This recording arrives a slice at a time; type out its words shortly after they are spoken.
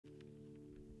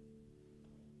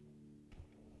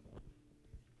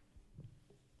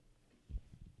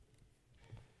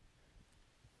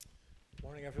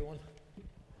Morning, everyone.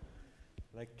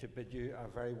 I'd like to bid you a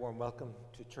very warm welcome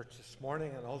to church this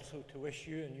morning, and also to wish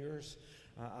you and yours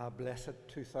a blessed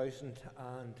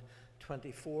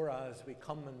 2024 as we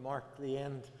come and mark the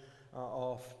end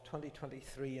of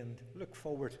 2023 and look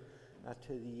forward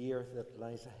to the year that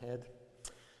lies ahead.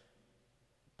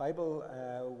 Bible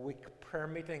Week prayer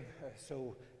meeting.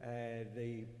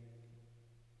 The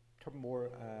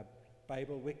Turbermore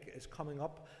Bible Week is coming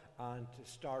up, and to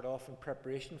start off in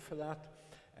preparation for that,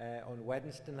 on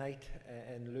Wednesday night,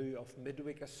 in lieu of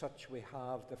midweek as such, we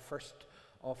have the first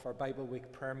of our Bible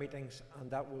Week prayer meetings,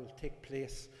 and that will take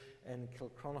place in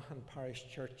Kilcronahan Parish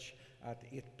Church at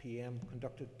 8 p.m,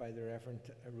 conducted by the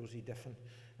Reverend Rosie Diffin.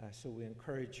 So we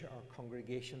encourage our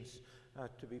congregations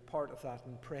to be part of that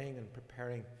in praying and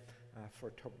preparing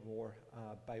for Turbermore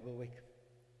Bible Week.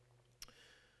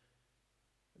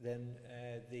 Then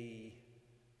the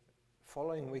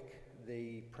following week,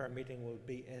 the prayer meeting will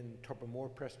be in Turbermore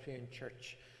Presbyterian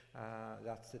Church.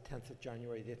 That's the 10th of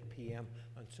January at 8 p.m.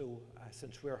 And so,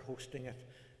 since we're hosting it,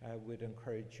 we'd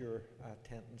encourage your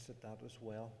attendance at that as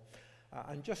well.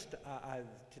 And just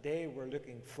today, we're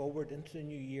looking forward into the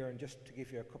new year, and just to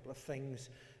give you a couple of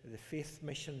things, the Faith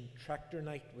Mission Tractor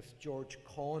Night with George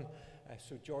Conn.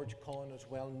 So George Conn is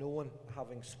well known,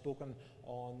 having spoken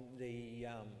on the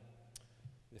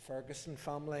Ferguson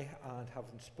family, and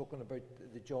having spoken about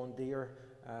the John Deere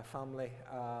family.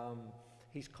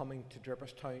 He's coming to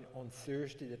Draperstown on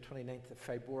Thursday, the 29th of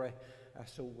February.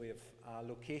 So we have a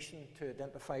location to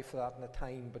identify for that and a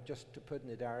time, but just to put in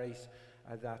the diaries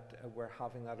that we're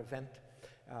having that event.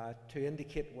 To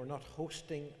indicate we're not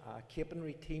hosting a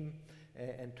Capenry team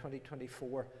in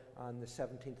 2024, and the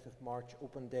 17th of March,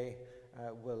 Open Day,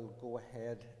 will go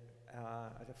ahead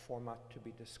at a format to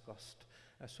be discussed.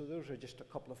 So those are just a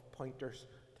couple of pointers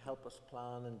to help us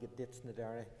plan and get dates in the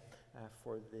diary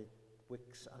for the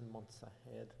weeks and months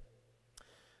ahead.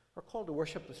 Our call to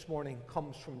worship this morning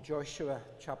comes from Joshua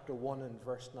chapter 1 and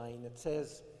verse 9. It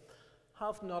says,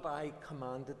 "Have not I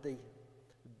commanded thee?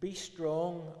 Be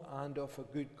strong and of a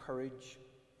good courage.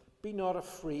 Be not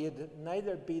afraid,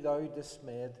 neither be thou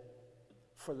dismayed.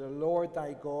 For the Lord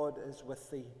thy God is with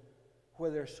thee,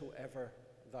 whithersoever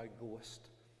thou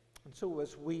goest." And so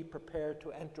as we prepare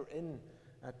to enter in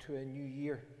to a new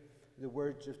year, the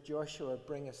words of Joshua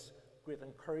bring us great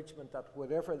encouragement that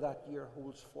whatever that year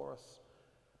holds for us,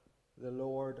 the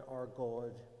Lord our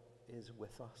God is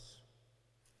with us.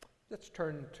 Let's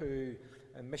turn to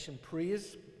Mission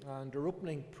Praise, and our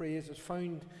opening praise is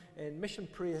found in Mission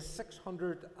Praise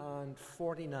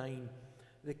 649.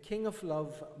 "The King of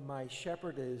love my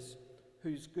shepherd is,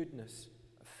 whose goodness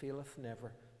faileth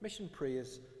never." Mission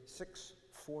Praise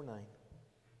 649.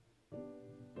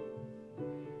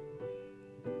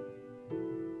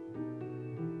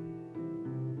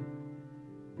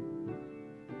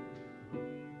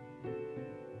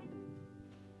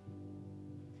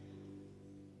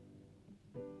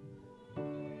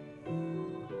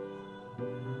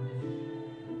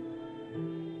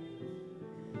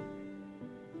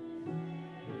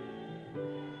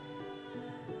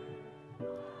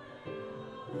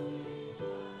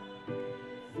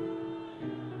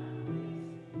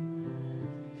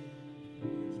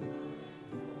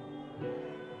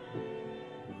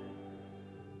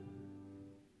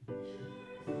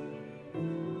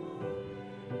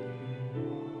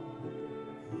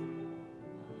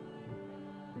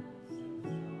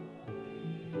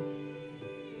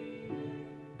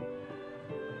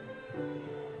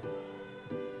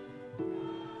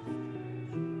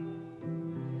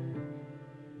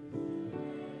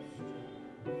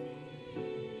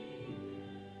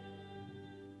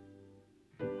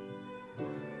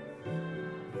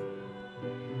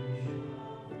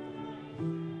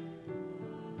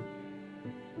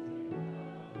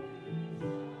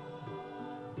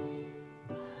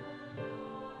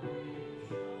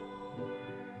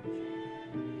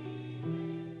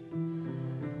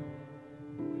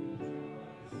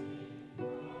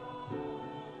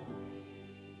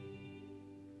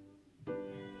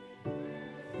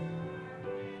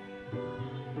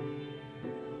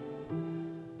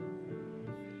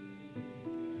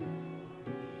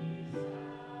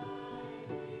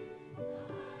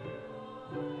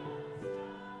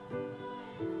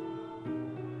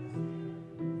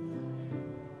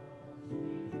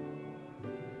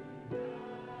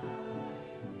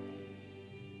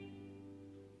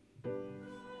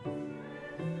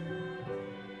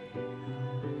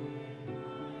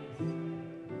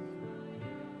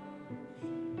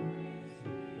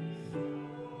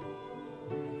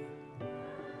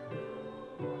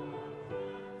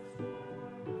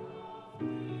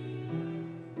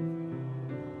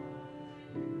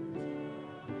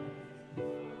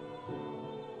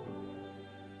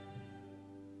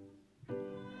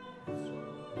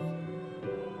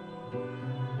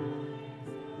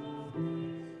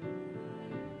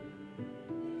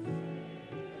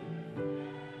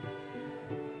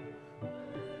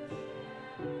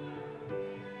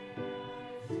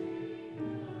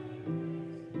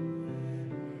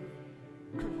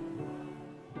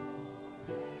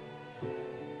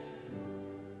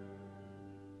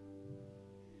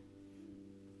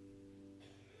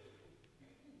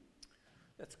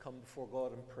 Let's come before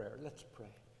God in prayer. Let's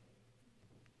pray.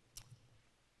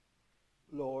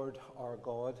 Lord, our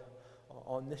God,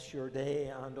 on this your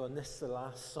day and on this the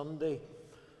last Sunday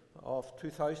of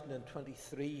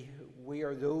 2023, we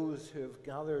are those who have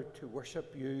gathered to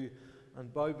worship you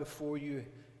and bow before you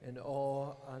in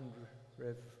awe and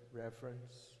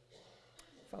reverence.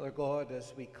 Father God,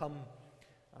 as we come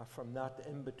from that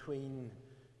in-between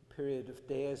period of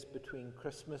days between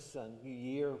Christmas and New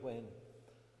Year, when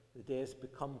the days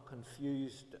become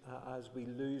confused as we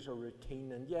lose our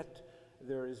routine, and yet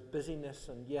there is busyness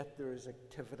and yet there is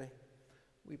activity,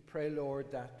 we pray, Lord,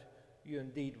 that you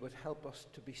indeed would help us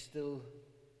to be still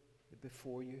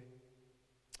before you,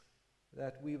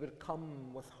 that we would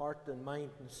come with heart and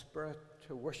mind and spirit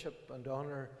to worship and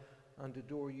honor and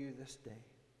adore you this day.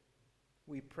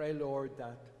 We pray, Lord,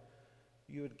 that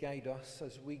you would guide us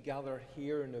as we gather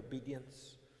here in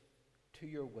obedience to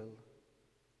your will,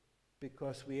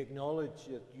 because we acknowledge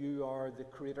that you are the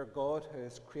Creator God who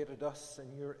has created us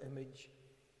in your image.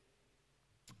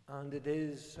 And it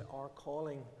is our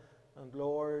calling, and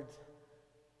Lord,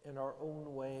 in our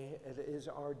own way, it is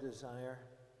our desire,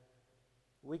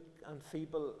 weak and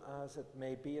feeble as it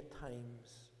may be at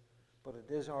times, but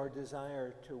it is our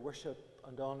desire to worship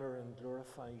and honor and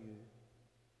glorify you.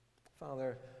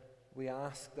 Father, we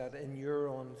ask that in your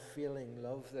unfailing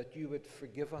love that you would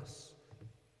forgive us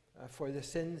for the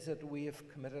sins that we have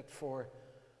committed, for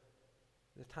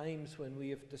the times when we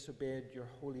have disobeyed your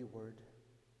holy word.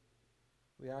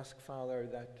 We ask, Father,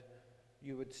 that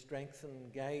you would strengthen,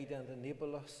 guide, and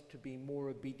enable us to be more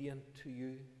obedient to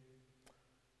you.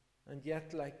 And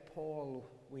yet, like Paul,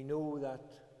 we know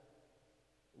that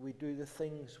we do the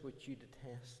things which you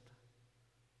detest.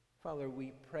 Father,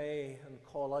 we pray and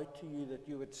call out to you that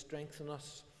you would strengthen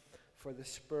us for the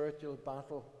spiritual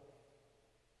battle,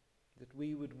 that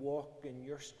we would walk in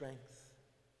your strength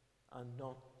and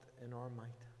not in our might.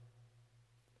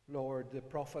 Lord, the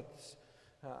prophets,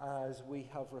 as we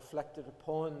have reflected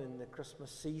upon in the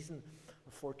Christmas season,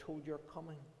 foretold your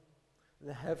coming.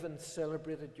 The heavens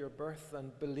celebrated your birth,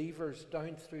 and believers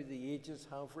down through the ages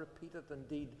have repeated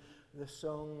indeed the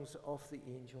songs of the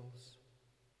angels.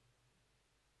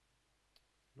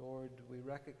 Lord, we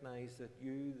recognize that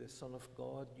you, the Son of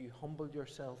God, you humbled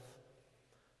yourself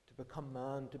to become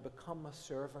man, to become a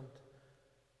servant,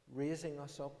 raising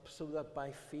us up so that by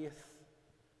faith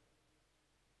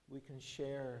we can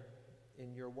share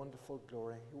in your wonderful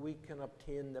glory. We can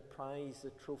obtain the prize, the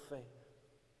trophy,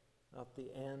 at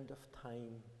the end of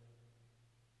time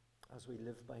as we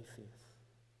live by faith.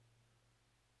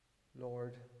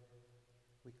 Lord,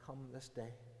 we come this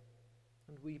day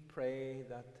and we pray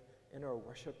that in our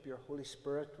worship your Holy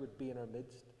Spirit would be in our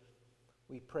midst.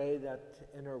 We pray that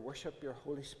in our worship your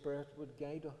Holy Spirit would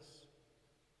guide us,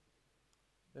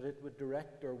 that it would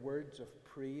direct our words of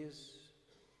praise,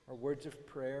 our words of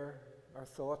prayer, our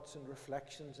thoughts and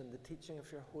reflections in the teaching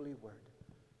of your holy word.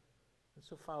 And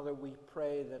so, Father, we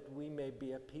pray that we may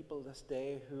be a people this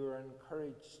day who are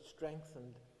encouraged,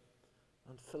 strengthened,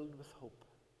 and filled with hope,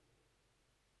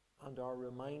 and are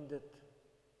reminded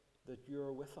that you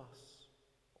are with us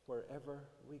wherever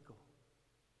we go.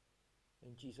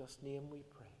 In Jesus' name we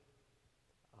pray.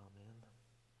 Amen.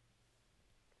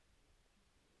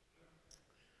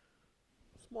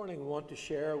 This morning we want to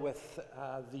share with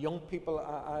the young people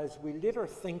as we later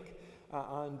think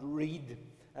and read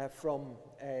from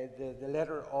the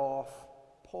letter of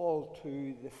Paul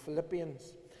to the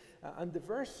Philippians. And the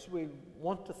verse we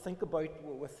want to think about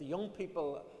with the young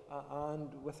people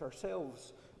and with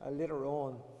ourselves later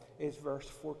on is verse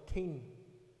 14.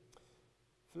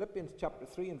 Philippians chapter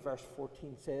 3 and verse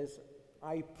 14 says,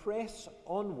 I press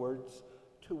onwards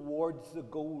towards the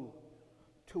goal,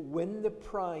 to win the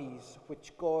prize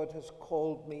which God has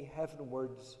called me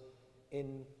heavenwards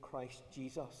in Christ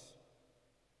Jesus.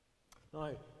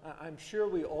 Now, I'm sure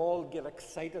we all get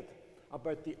excited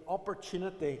about the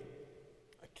opportunity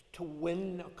to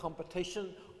win a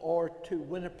competition or to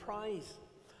win a prize.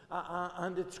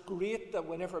 And it's great that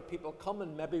whenever people come,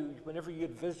 and maybe whenever you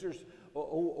had visitors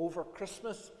over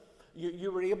Christmas, you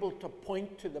were able to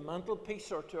point to the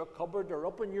mantelpiece or to a cupboard or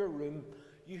up in your room.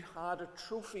 You had a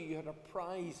trophy, you had a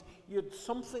prize, you had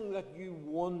something that you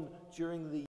won during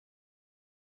the year.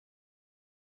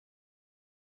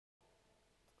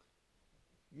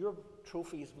 Your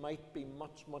trophies might be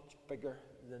much, much bigger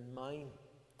than mine,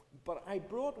 but I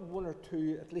brought one or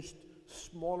two, at least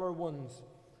smaller ones,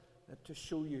 to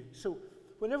show you. So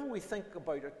whenever we think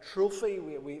about a trophy,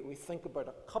 we think about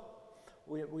a cup,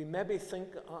 we maybe think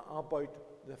about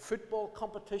the football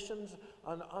competitions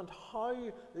and how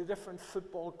the different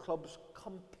football clubs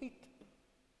compete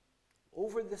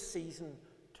over the season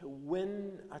to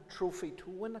win a trophy, to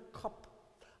win a cup.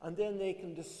 And then they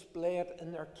can display it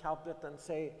in their cabinet and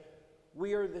say,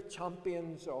 we are the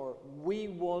champions, or we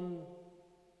won,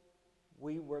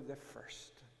 we were the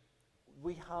first.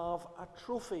 We have a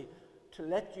trophy to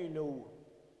let you know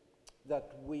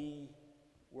that we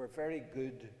were very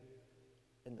good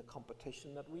in the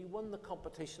competition, that we won the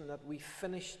competition, that we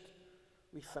finished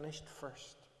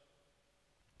first.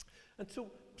 And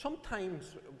so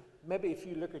sometimes, maybe if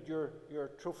you look at your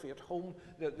trophy at home,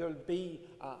 there'll be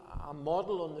a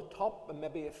model on the top, and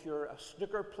maybe if you're a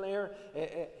snooker player,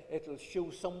 it'll show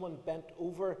someone bent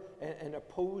over in a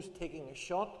pose taking a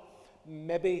shot.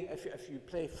 Maybe if you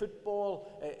play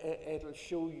football, it'll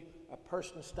show you a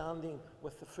person standing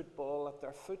with the football at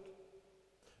their foot.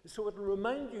 So it'll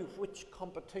remind you of which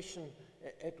competition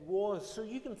it was. So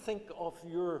you can think of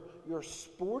your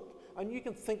sport, and you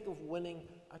can think of winning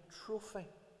a trophy.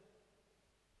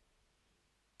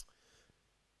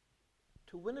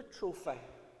 To win a trophy,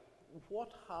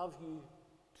 what have you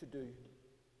to do?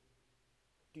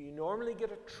 Do you normally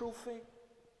get a trophy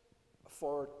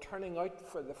for turning out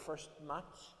for the first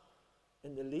match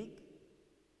in the league?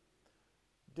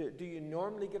 Do you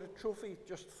normally get a trophy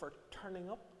just for turning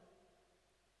up?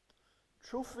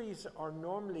 Trophies are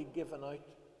normally given out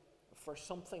for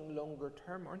something longer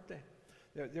term, aren't they?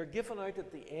 They're given out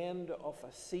at the end of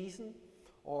a season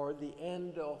or the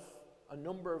end of a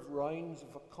number of rounds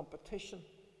of a competition.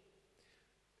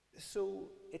 So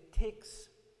it takes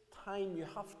time. You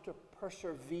have to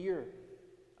persevere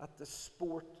at the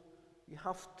sport. You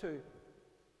have to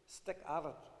stick at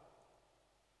it.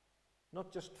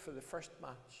 Not just for the first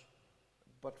match,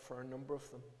 but for a number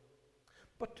of them.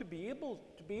 But to be able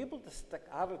to stick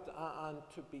at it and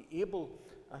to be able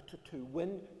to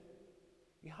win,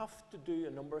 you have to do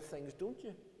a number of things, don't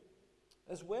you?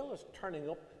 As well as turning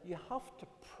up, you have to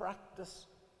practice.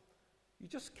 You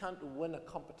just can't win a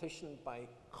competition by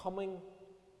coming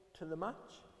to the match.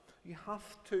 You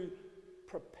have to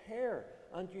prepare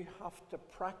and you have to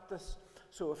practice.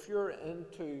 So if you're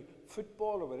into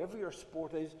football or whatever your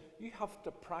sport is, you have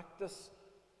to practice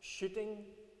shooting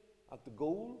at the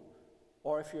goal.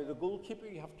 Or if you're the goalkeeper,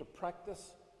 you have to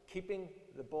practice keeping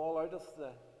the ball out of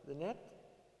the net.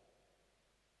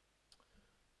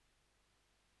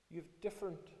 You have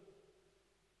different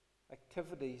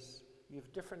activities, you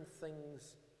have different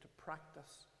things to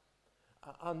practice.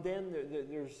 And then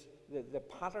there's the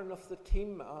pattern of the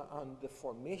team and the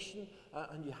formation,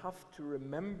 and you have to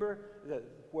remember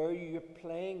where you're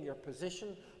playing, your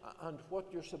position, and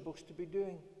what you're supposed to be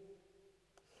doing.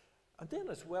 And then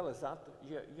as well as that,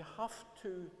 you have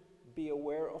to be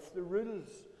aware of the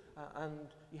rules, and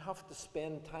you have to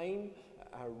spend time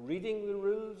reading the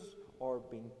rules or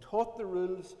being taught the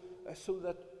rules, so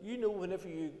that you know whenever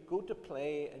you go to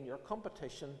play in your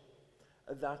competition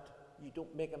that you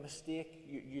don't make a mistake,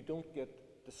 you don't get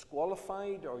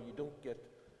disqualified, or you don't get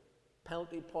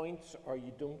penalty points, or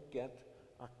you don't get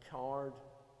a card,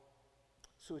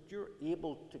 so that you're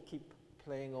able to keep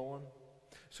playing on.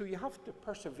 So you have to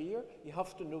persevere, you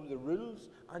have to know the rules,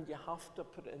 and you have to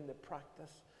put in the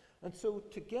practice. And so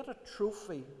to get a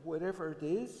trophy, whatever it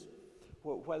is,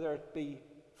 whether it be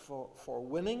for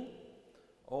winning,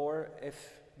 or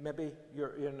if maybe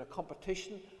you're in a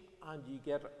competition and you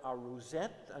get a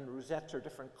rosette, and rosettes are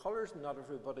different colours, not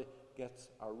everybody gets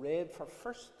a red for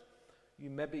first, you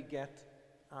maybe get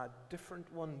a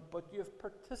different one, but you've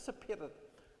participated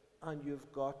and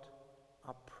you've got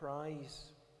a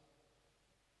prize.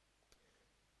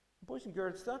 Boys and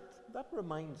girls, that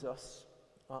reminds us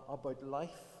about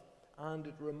life, and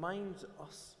it reminds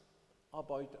us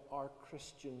about our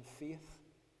Christian faith.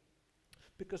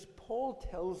 Because Paul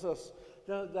tells us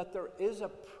that there is a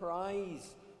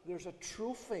prize, there's a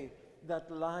trophy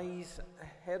that lies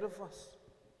ahead of us.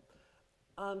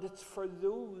 And it's for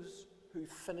those who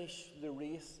finish the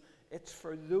race. It's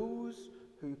for those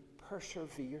who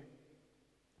persevere.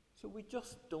 So we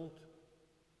just don't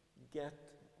get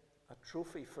a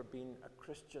trophy for being a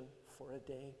Christian for a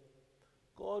day.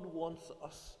 God wants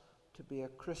us to be a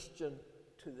Christian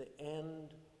to the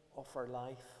end of our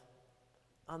life.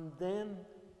 And then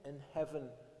in heaven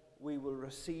we will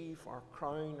receive our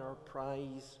crown, our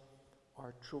prize,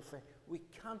 our trophy. We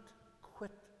can't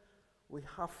quit. We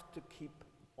have to keep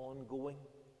on going.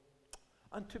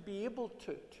 And to be able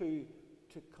to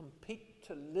compete,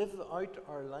 to live out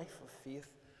our life of faith,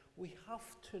 we have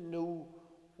to know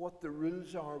what the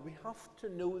rules are. We have to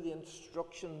know the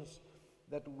instructions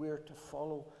that we're to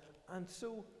follow. And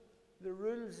so the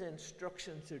rules, the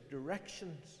instructions, the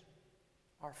directions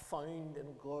are found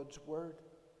in God's Word.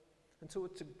 And so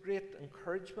it's a great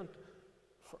encouragement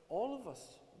for all of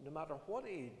us, no matter what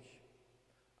age,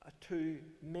 to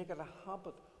make it a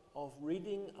habit of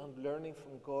reading and learning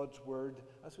from God's Word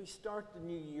as we start the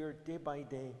new year day by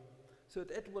day, so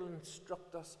that it will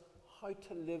instruct us how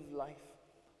to live life,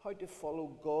 how to follow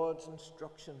God's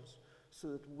instructions,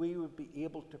 so that we would be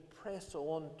able to press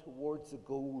on towards the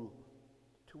goal,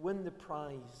 to win the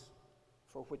prize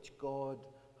for which God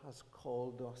has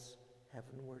called us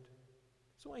heavenward.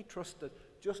 So I trust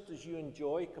that just as you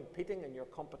enjoy competing in your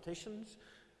competitions,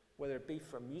 whether it be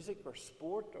for music or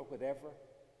sport or whatever,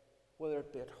 whether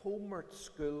it be at home or at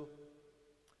school,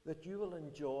 that you will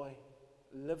enjoy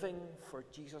living for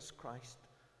Jesus Christ,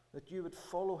 that you would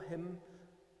follow him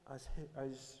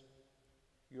as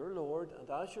your Lord and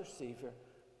as your Saviour,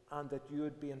 and that you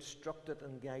would be instructed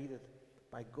and guided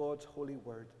by God's holy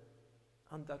word,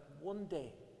 and that one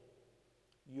day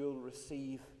you'll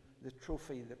receive the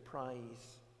trophy, the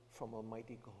prize from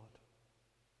Almighty God.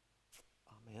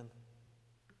 Amen.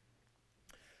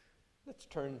 Let's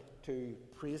turn to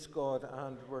Praise God,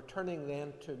 and we're turning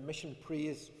then to Mission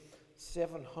Praise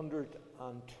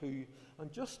 702.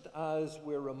 And just as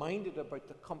we're reminded about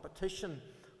the competition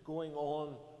going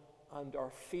on and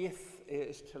our faith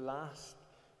is to last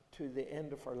to the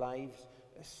end of our lives,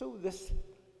 so this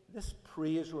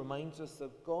praise reminds us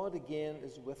that God again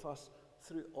is with us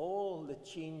through all the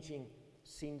changing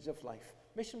scenes of life.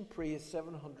 Mission Praise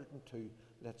 702.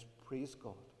 Let's praise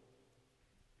God.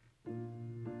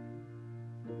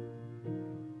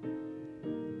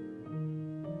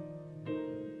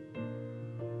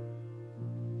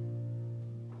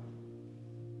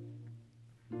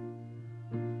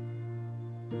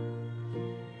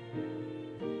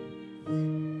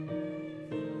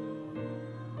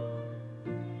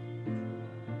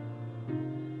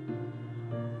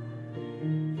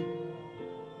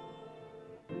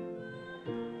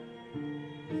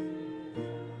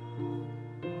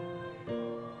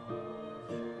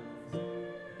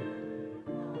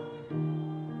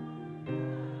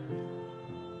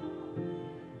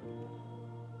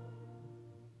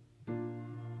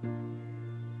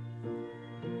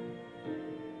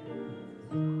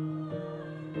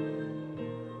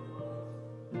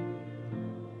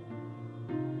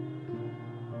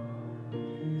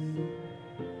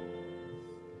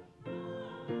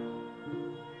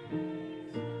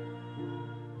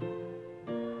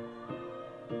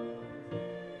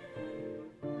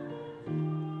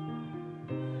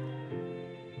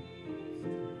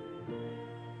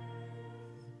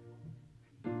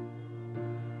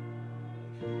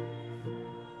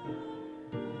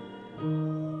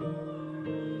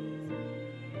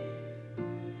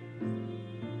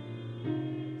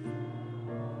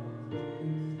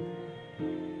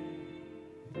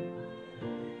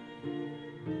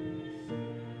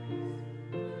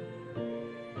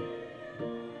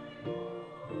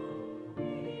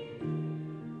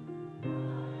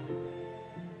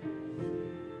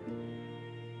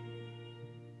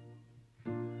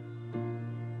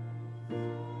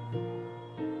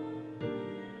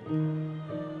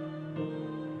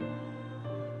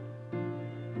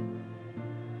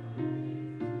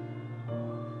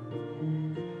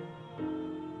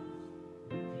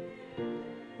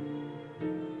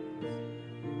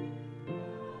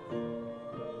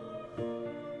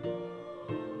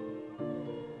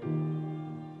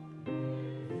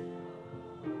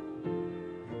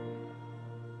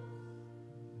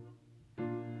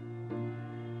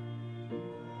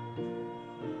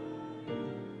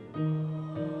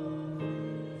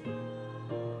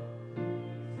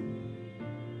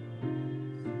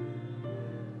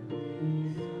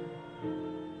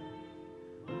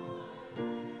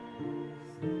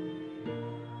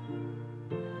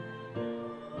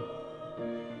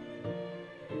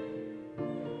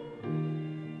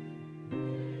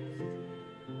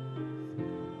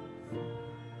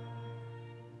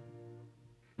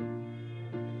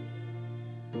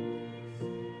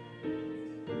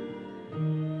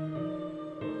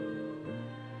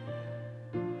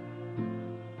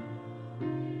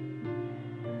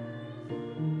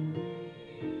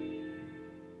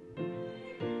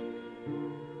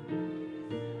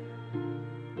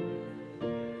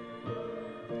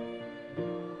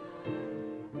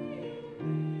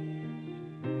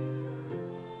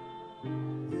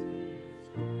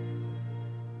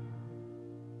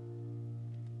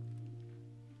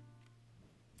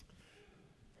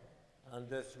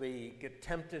 And as we get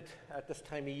tempted at this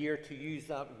time of year to use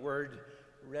that word,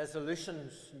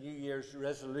 resolutions, New Year's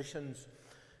resolutions,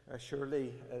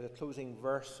 surely the closing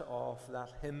verse of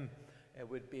that hymn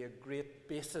would be a great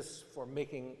basis for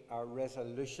making our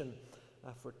resolution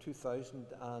for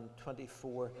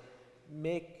 2024.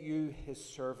 Make you his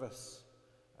service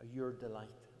your delight.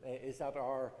 Is that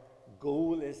our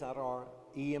goal, is that our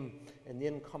aim in the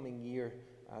incoming year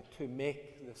to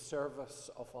make the service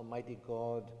of Almighty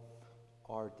God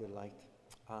our delight.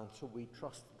 And so we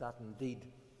trust that indeed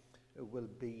it will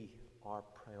be our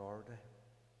priority.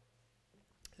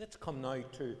 Let's come now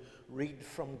to read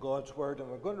from God's Word, and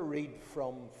we're going to read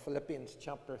from Philippians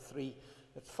chapter 3.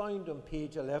 It's found on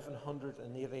page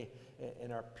 1180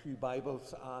 in our Pew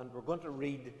Bibles, and we're going to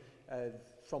read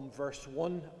from verse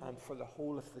 1 and for the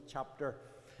whole of the chapter.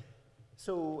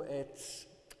 So it's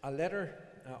a letter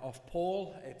of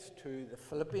Paul. It's to the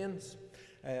Philippians.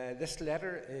 This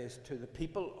letter is to the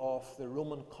people of the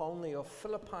Roman colony of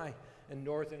Philippi in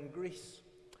northern Greece.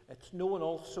 It's known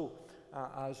also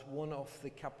as one of the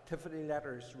captivity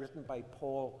letters written by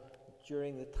Paul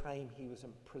during the time he was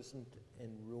imprisoned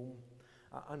in Rome.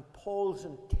 And Paul's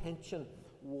intention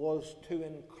was to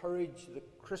encourage the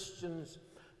Christians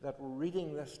that were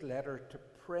reading this letter to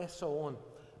press on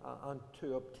and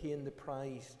to obtain the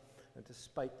prize, and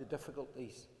despite the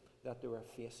difficulties that they were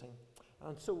facing.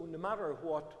 And so no matter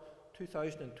what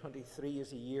 2023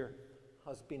 as a year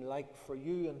has been like for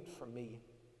you and for me,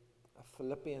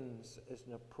 Philippians is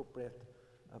an appropriate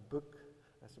book,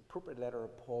 it's an appropriate letter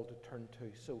of Paul to turn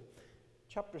to. So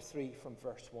chapter 3 from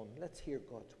verse 1, let's hear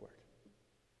God's word.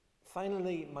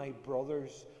 Finally, my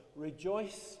brothers,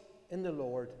 rejoice in the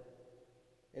Lord.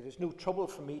 It is no trouble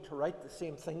for me to write the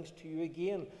same things to you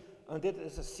again, and it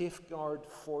is a safeguard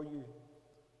for you.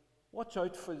 Watch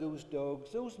out for those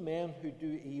dogs, those men who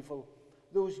do evil,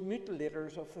 those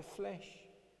mutilators of the flesh.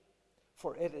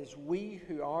 For it is we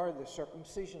who are the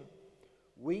circumcision,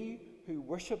 we who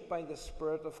worship by the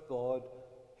Spirit of God,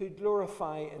 who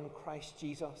glorify in Christ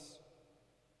Jesus,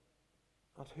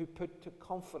 and who put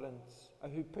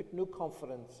no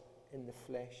confidence in the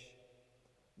flesh,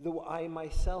 though I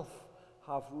myself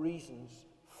have reasons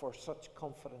for such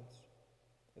confidence.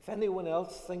 If anyone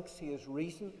else thinks he has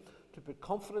reason to put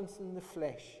confidence in the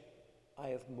flesh, I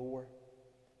have more.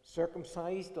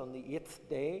 Circumcised on the 8th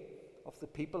day, of the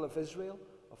people of Israel,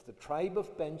 of the tribe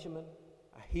of Benjamin,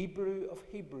 a Hebrew of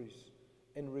Hebrews,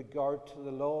 in regard to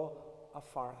the law, a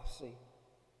Pharisee.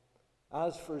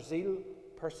 As for zeal,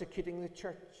 persecuting the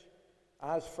church.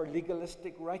 As for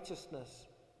legalistic righteousness,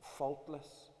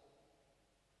 faultless.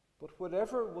 But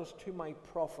whatever was to my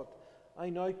profit, I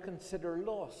now consider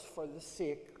loss for the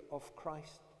sake of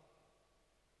Christ.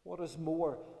 What is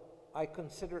more, I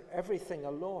consider everything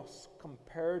a loss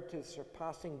compared to the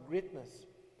surpassing greatness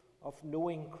of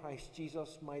knowing Christ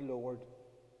Jesus my Lord,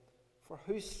 for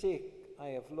whose sake I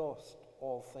have lost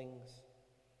all things.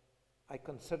 I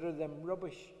consider them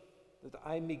rubbish, that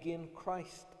I may gain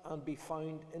Christ and be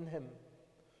found in him,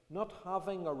 not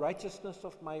having a righteousness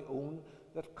of my own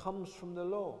that comes from the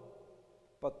law,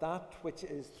 but that which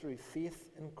is through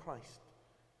faith in Christ,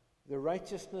 the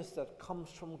righteousness that comes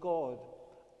from God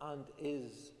and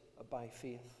is by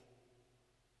faith.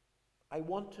 I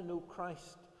want to know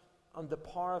Christ and the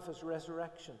power of his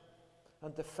resurrection,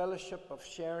 and the fellowship of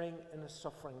sharing in his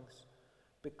sufferings,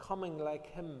 becoming like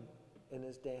him in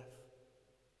his death,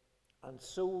 and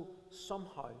so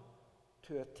somehow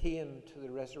to attain to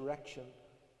the resurrection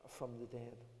from the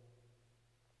dead.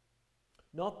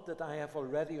 Not that I have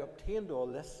already obtained all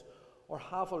this, or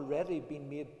have already been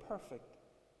made perfect,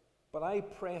 but I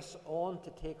press on to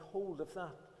take hold of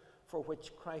that for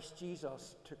which Christ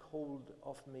Jesus took hold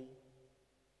of me.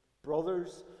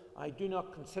 Brothers, I do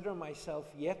not consider myself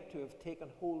yet to have taken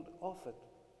hold of it,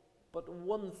 but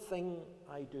one thing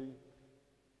I do,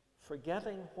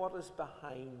 forgetting what is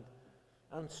behind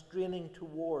and straining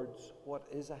towards what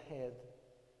is ahead.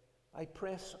 I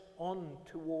press on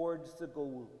towards the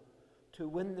goal, to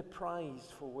win the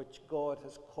prize for which God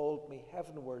has called me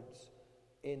heavenwards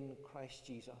in Christ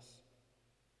Jesus.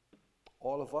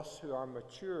 All of us who are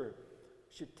mature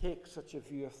should take such a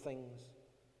view of things.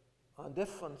 And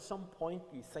if on some point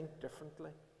you think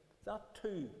differently, that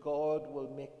too God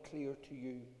will make clear to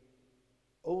you.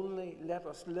 Only let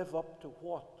us live up to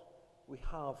what we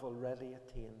have already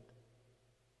attained.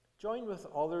 Join with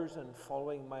others in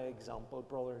following my example,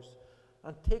 brothers,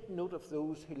 and take note of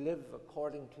those who live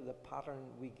according to the pattern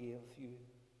we gave you.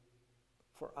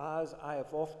 For as I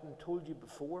have often told you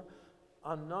before,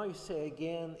 and now say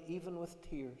again, even with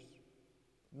tears,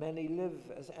 many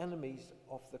live as enemies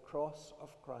of the cross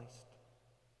of Christ.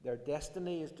 Their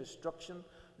destiny is destruction,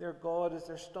 their God is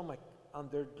their stomach, and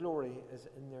their glory is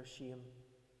in their shame.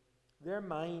 Their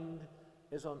mind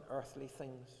is on earthly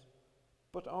things,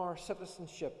 but our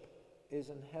citizenship is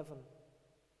in heaven,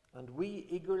 and we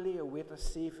eagerly await a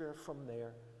Saviour from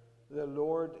there, the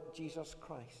Lord Jesus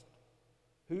Christ,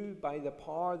 who, by the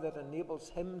power that enables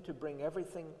him to bring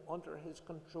everything under his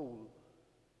control,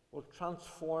 will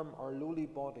transform our lowly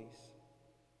bodies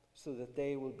so that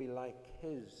they will be like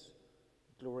his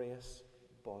glorious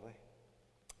body.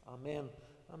 Amen.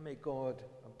 And may God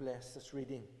bless this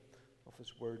reading of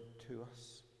his word to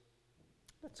us.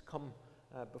 Let's come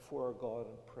before our God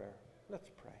in prayer. Let's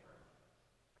pray.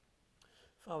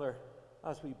 Father,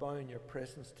 as we bow in your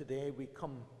presence today, we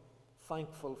come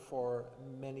thankful for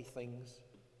many things.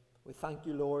 We thank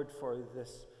you, Lord, for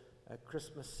this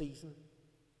Christmas season.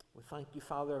 We thank you,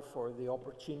 Father, for the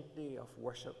opportunity of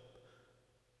worship,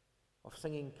 of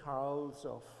singing carols,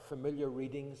 of familiar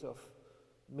readings, of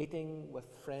meeting with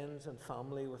friends and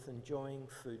family, with enjoying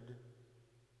food,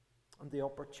 and the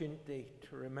opportunity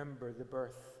to remember the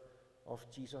birth of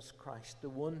Jesus Christ, the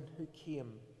one who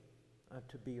came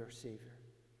to be our Saviour.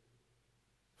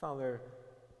 Father,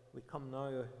 we come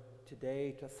now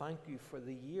today to thank you for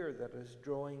the year that is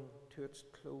drawing to its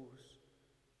close.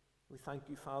 We thank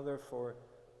you, Father, for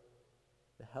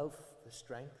the health, the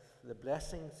strength, the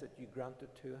blessings that you granted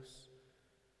to us.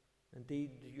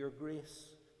 Indeed, your grace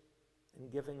in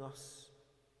giving us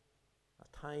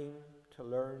a time to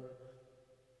learn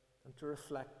and to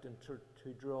reflect and to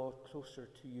draw closer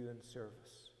to you in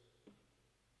service.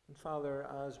 And Father,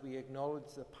 as we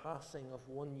acknowledge the passing of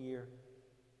 1 year,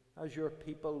 as your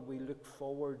people, we look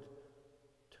forward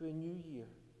to a new year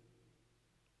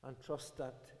and trust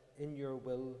that in your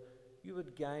will you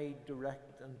would guide,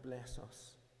 direct, and bless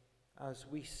us as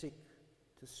we seek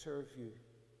to serve you.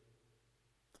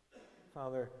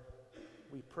 Father,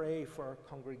 we pray for our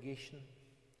congregation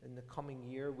in the coming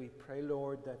year. We pray,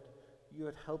 Lord, that you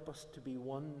would help us to be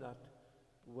one that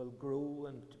will grow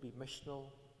and to be missional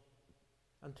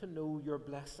and to know your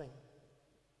blessing.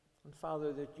 And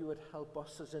Father, that you would help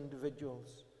us as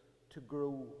individuals to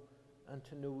grow and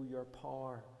to know your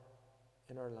power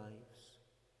in our lives.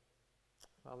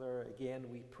 Father, again,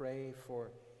 we pray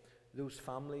for those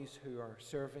families who are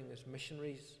serving as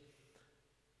missionaries,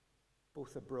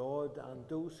 both abroad and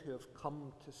those who have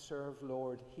come to serve,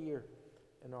 Lord, here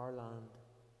in our land.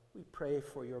 We pray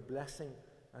for your blessing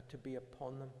to be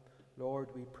upon them. Lord,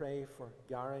 we pray for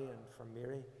Gary and for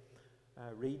Mary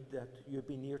Reid, that you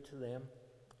be near to them.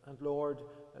 And Lord,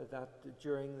 that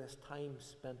during this time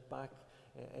spent back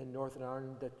in Northern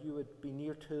Ireland, that you would be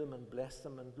near to them and bless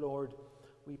them. And Lord,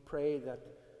 we pray that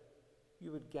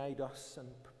you would guide us and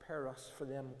prepare us for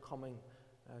them coming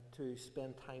to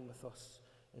spend time with us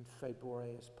in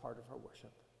February as part of our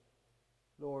worship.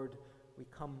 Lord, we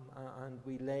come and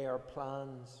we lay our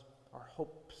plans, our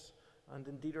hopes, and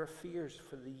indeed our fears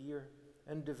for the year,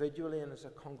 individually and as a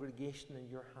congregation, in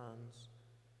your hands.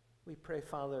 We pray,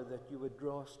 Father, that you would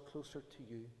draw us closer to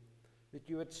you, that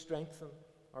you would strengthen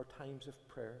our times of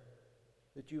prayer,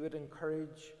 that you would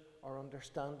encourage our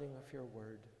understanding of your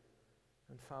word,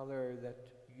 and Father, that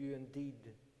you indeed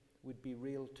would be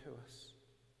real to us,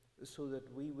 so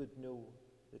that we would know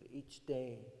that each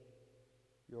day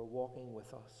you're walking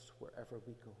with us wherever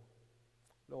we go.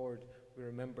 Lord, we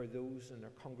remember those in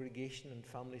our congregation and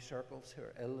family circles who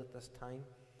are ill at this time.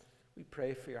 We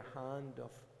pray for your hand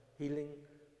of healing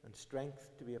and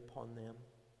strength to be upon them.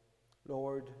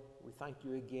 Lord, we thank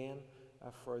you again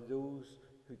for those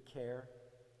who care,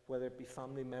 whether it be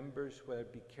family members, whether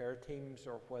it be care teams,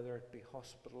 or whether it be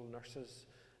hospital nurses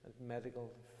and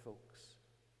medical folks.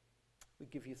 We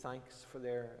give you thanks for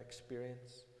their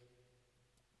experience,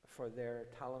 for their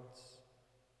talents,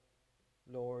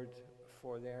 Lord,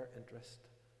 for their interest.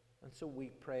 And so we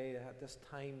pray at this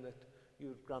time that you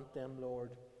would grant them,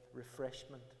 Lord,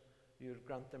 refreshment. You would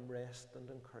grant them rest and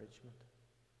encouragement.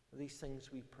 These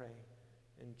things we pray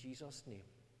in Jesus' name.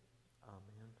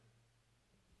 Amen.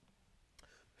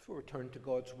 Before we turn to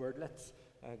God's word, let's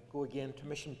go again to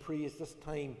Mission Praise. This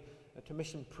time to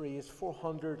Mission Praise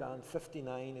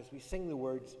 459 as we sing the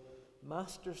words,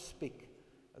 Master, speak,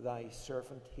 thy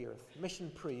servant heareth.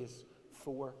 Mission Praise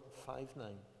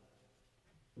 459.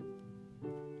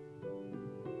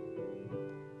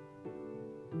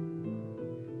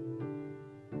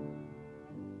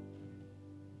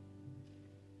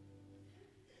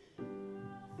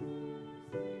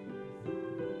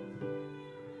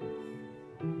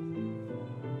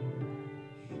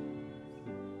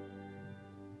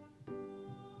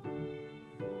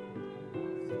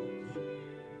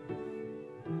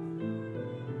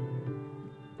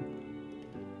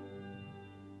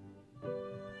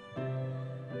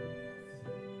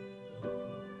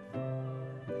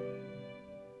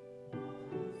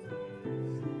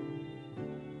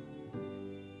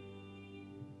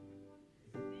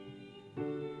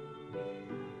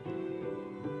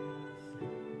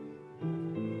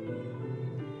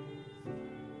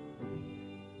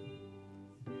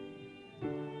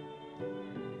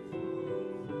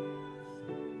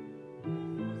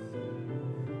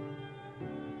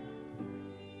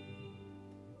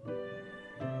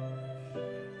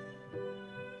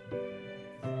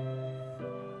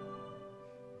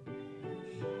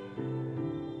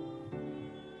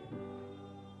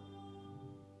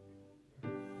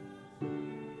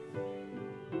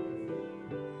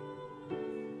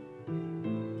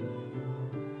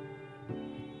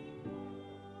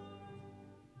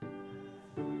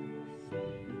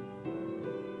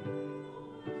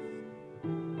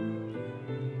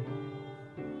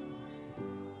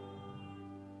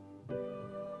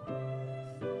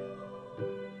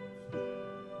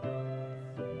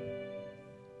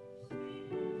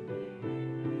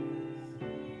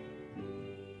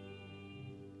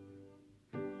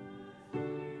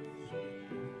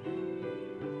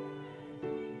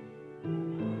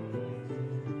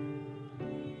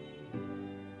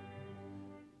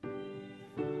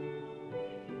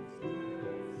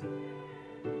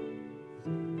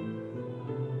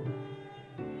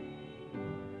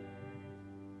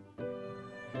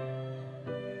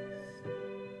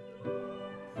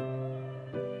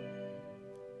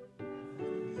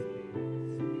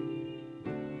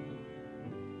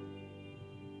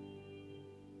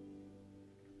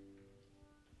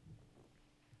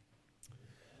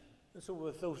 And so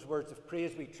with those words of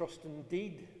praise, we trust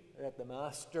indeed that the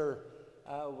Master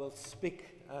will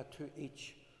speak to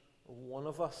each one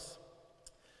of us.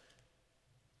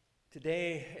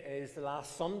 Today is the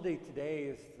last Sunday. Today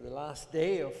is the last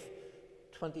day of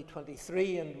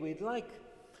 2023, and we'd like,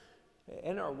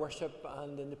 in our worship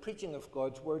and in the preaching of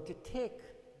God's Word, to take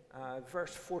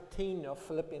verse 14 of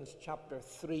Philippians chapter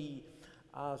 3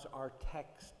 as our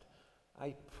text.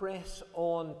 I press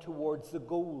on towards the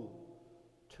goal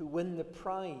to win the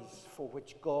prize for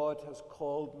which God has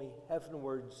called me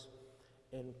heavenwards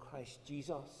in Christ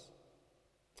Jesus.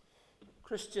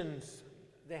 Christians,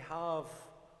 they have,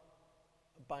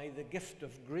 by the gift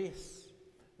of grace,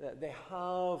 they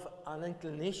have an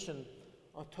inclination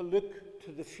to look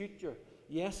to the future.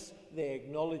 Yes, they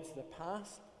acknowledge the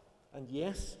past, and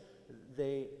yes,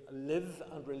 they live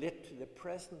and relate to the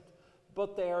present,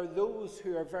 but they are those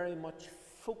who are very much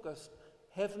focused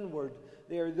heavenward.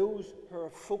 They are those who are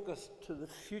focused to the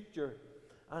future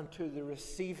and to the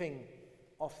receiving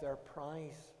of their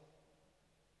prize.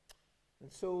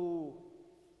 And so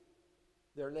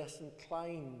they're less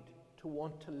inclined to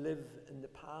want to live in the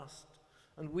past.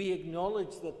 And we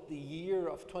acknowledge that the year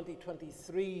of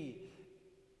 2023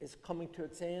 is coming to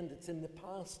its end. It's in the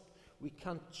past. We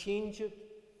can't change it.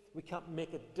 We can't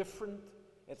make it different.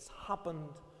 It's happened.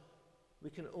 We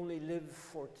can only live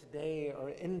for today or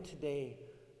in today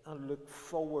and look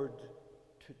forward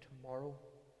to tomorrow.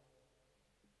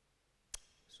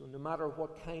 So no matter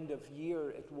what kind of year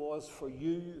it was for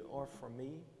you or for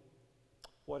me,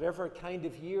 whatever kind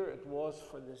of year it was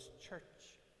for this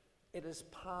church, it is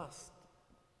past.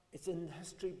 It's in the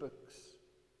history books.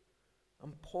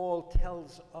 And Paul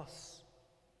tells us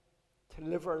to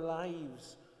live our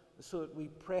lives so that we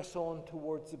press on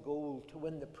towards the goal to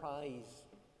win the prize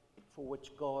for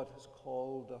which God has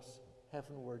called us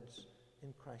heavenwards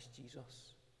in Christ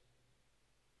Jesus.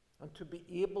 And to be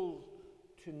able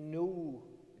to know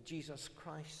Jesus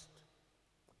Christ,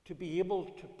 to be able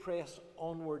to press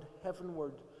onward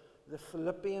heavenward, the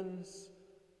Philippians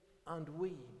and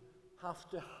we have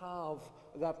to have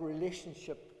that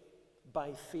relationship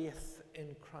by faith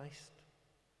in Christ.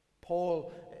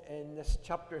 Paul, in this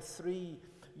chapter 3,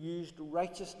 used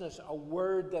righteousness, a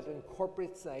word that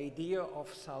incorporates the idea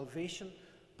of salvation,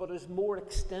 but is more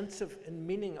extensive in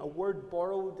meaning, a word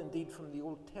borrowed indeed from the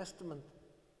Old Testament.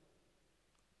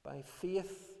 By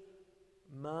faith,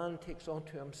 man takes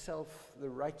unto himself the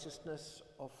righteousness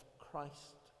of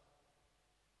Christ,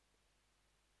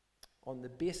 on the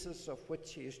basis of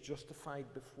which he is justified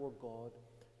before God.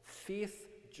 Faith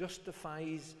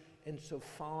justifies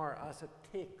insofar as it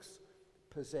takes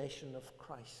possession of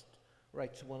Christ,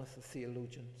 writes one of the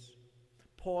theologians.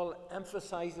 Paul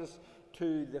emphasizes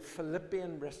to the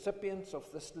Philippian recipients of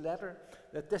this letter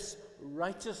that this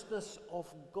righteousness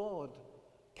of God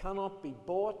cannot be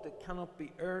bought, it cannot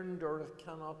be earned, or it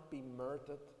cannot be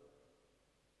merited.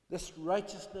 This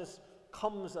righteousness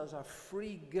comes as a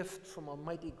free gift from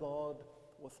Almighty God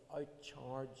without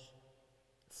charge,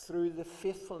 through the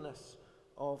faithfulness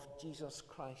of Jesus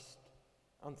Christ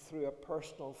and through a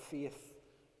personal faith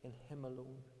in Him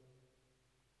alone.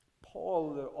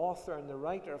 Paul, the author and the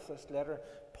writer of this letter,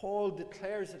 Paul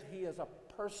declares that he has a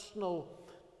personal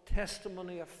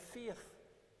testimony of faith.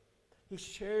 He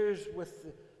shares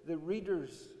with the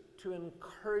readers to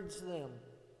encourage them.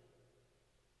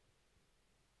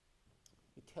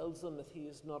 He tells them that he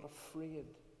is not afraid.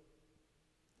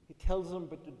 He tells them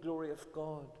about the glory of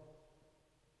God.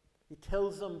 He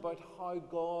tells them about how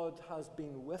God has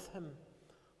been with him,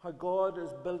 how God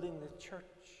is building the church,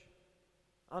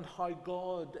 and how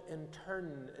God in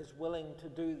turn is willing to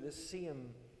do the same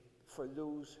for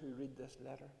those who read this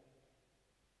letter.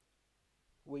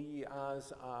 We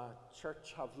as a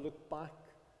church have looked back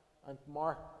and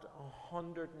marked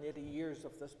 180 years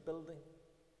of this building.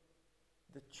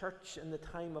 The church in the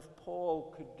time of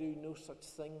Paul could do no such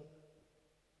thing.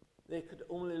 They could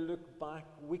only look back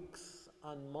weeks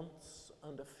and months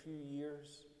and a few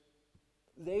years.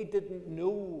 They didn't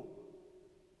know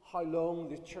how long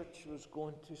the church was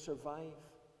going to survive.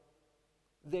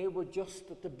 They were just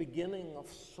at the beginning of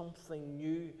something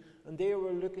new, and they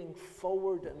were looking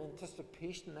forward in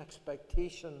anticipation,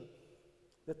 expectation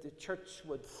that the church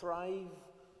would thrive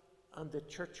and the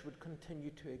church would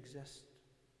continue to exist.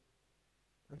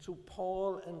 And so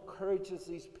Paul encourages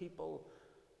these people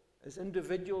as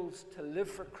individuals to live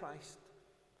for Christ,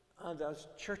 and as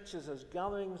churches, as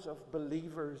gatherings of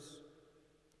believers,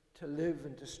 to live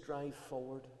and to strive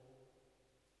forward.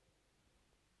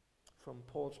 From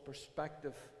Paul's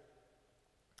perspective,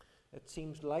 it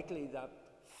seems likely that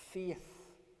faith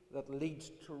that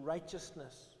leads to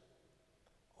righteousness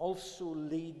also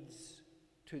leads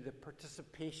to the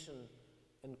participation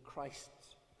in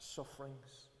Christ's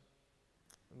sufferings.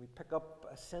 And we pick up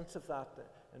a sense of that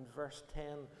in verse 10.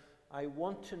 I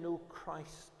want to know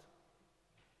Christ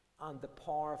and the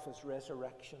power of his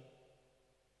resurrection.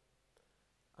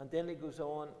 And then he goes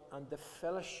on, and the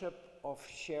fellowship of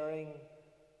sharing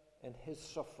in his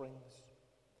sufferings,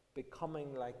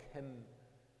 becoming like him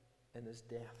in his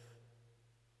death.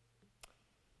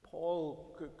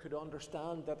 Paul could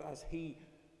understand that as he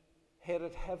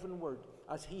headed heavenward,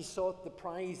 as he sought the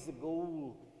prize, the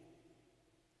goal,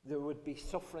 there would be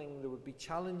suffering, there would be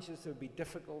challenges, there would be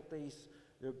difficulties,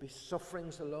 there would be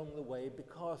sufferings along the way,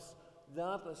 because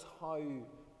that is how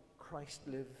Christ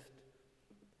lived.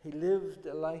 He lived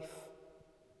a life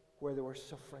where there were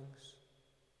sufferings.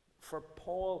 For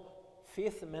Paul,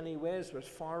 faith in many ways was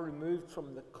far removed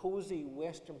from the cozy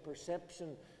Western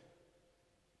perception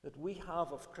that we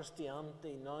have of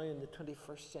Christianity now in the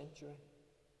 21st century.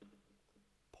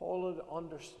 Paul had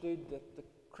understood that the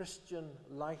Christian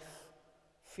life,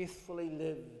 faithfully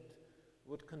lived,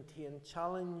 would contain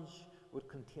challenge, would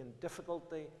contain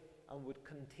difficulty, and would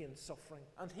contain suffering.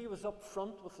 And he was up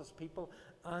front with his people,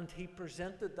 and he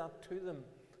presented that to them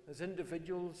as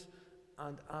individuals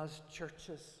and as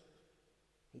churches.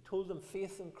 He told them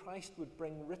faith in Christ would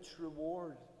bring rich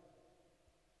reward.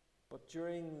 But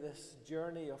during this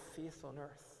journey of faith on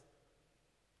earth,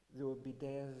 there would be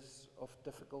days of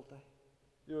difficulty.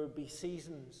 There would be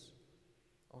seasons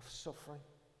of suffering.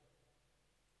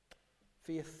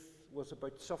 Faith was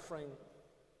about suffering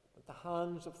at the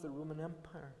hands of the Roman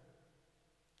Empire.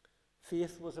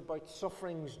 Faith was about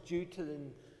sufferings due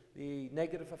to the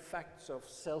negative effects of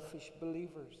selfish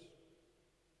believers.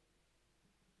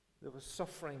 There was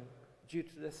suffering due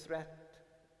to the threat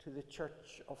to the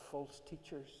church of false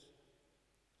teachers,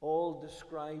 all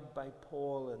described by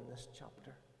Paul in this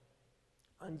chapter.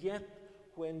 And yet,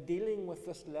 when dealing with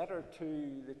this letter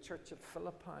to the church at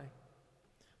Philippi,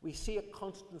 we see a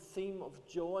constant theme of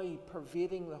joy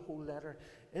pervading the whole letter,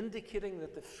 indicating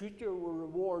that the future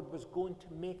reward was going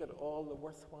to make it all the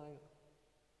worthwhile.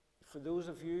 For those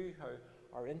of you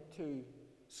who are into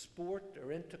sport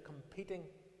or into competing,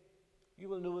 you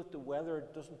will know that the weather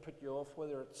doesn't put you off,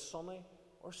 whether it's sunny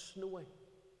or snowy.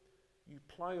 You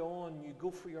plough on, you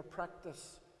go for your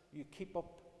practice, you keep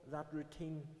up that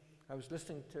routine. I was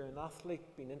listening to an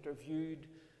athlete being interviewed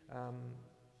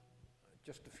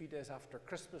just a few days after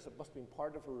Christmas. It must have been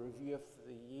part of a review of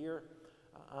the year.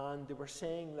 And they were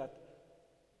saying that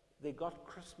they got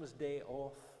Christmas Day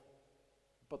off,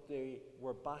 but they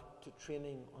were back to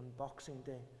training on Boxing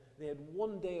Day. They had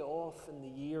one day off in the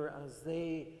year as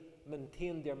they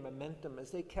maintained their momentum,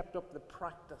 as they kept up the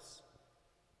practice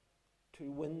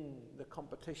to win the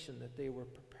competition that they were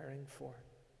preparing for.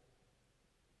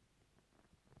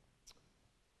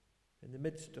 In the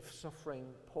midst of suffering,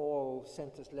 Paul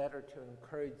sent his letter to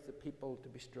encourage the people to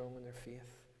be strong in their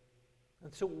faith.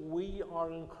 And so we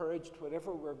are encouraged,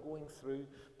 whatever we're going through,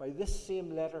 by this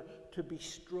same letter to be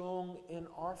strong in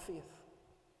our faith.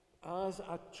 As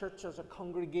a church, as a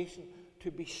congregation,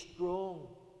 to be strong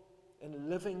in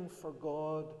living for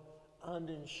God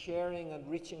and in sharing and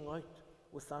reaching out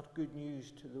with that good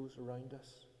news to those around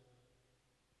us.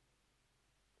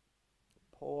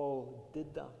 Paul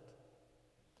did that.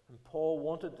 And Paul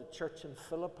wanted the church in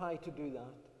Philippi to do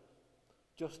that,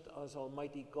 just as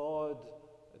Almighty God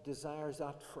desires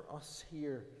that for us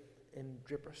here in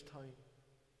Draperstown.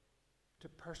 To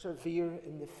persevere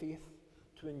in the faith,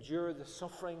 to endure the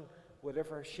suffering,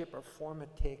 whatever shape or form it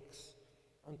takes,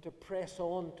 and to press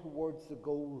on towards the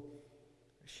goal,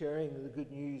 sharing the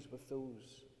good news with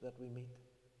those that we meet.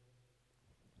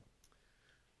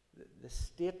 The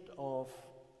state of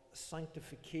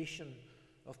sanctification,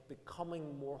 of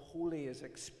becoming more holy, is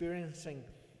experiencing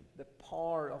the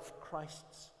power of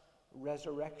Christ's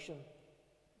resurrection.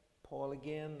 Paul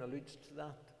again alludes to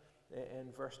that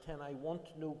in verse 10. I want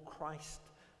to know Christ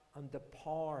and the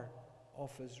power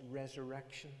of his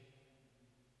resurrection.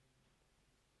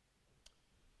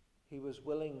 He was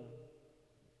willing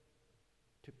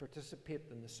to participate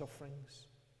in the sufferings.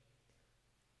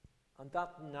 And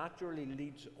that naturally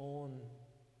leads on.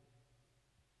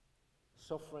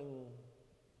 Suffering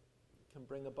can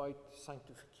bring about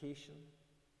sanctification.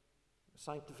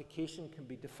 Sanctification can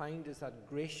be defined as that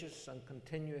gracious and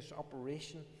continuous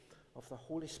operation of the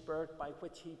Holy Spirit by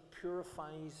which he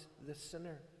purifies the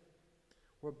sinner,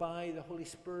 whereby the Holy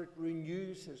Spirit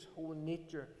renews his whole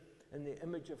nature in the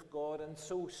image of God, and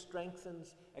so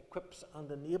strengthens, equips, and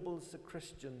enables the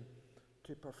Christian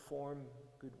to perform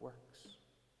good works.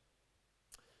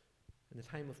 In the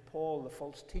time of Paul, the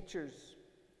false teachers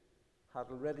had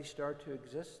already started to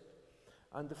exist,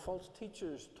 And the false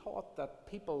teachers taught that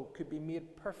people could be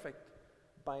made perfect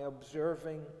by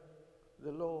observing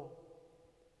the law,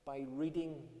 by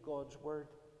reading God's word.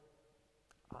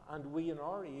 And we in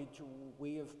our age,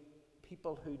 we have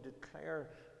people who declare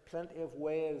plenty of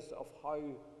ways of how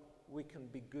we can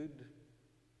be good.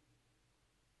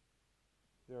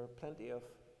 There are plenty of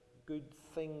good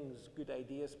things, good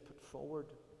ideas put forward,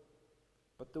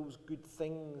 but those good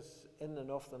things in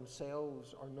and of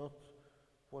themselves are not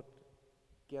what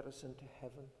get us into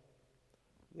heaven.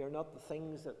 They're not the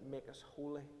things that make us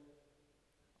holy.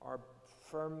 Our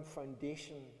firm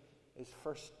foundation is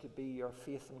first to be our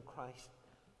faith in Christ,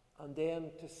 and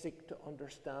then to seek to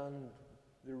understand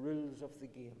the rules of the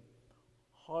game,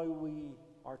 how we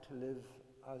are to live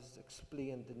as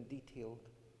explained and detailed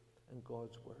in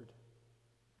God's word.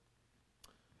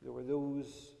 There were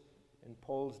those in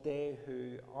Paul's day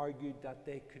who argued that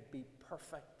they could be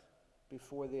perfect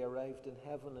before they arrived in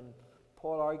heaven, and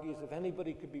Paul argues if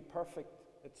anybody could be perfect,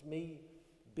 it's me,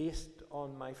 based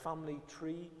on my family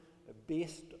tree,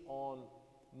 based on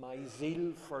my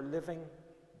zeal for living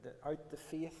out the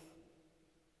faith,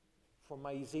 for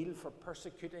my zeal for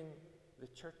persecuting the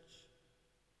church.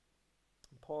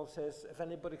 And Paul says, if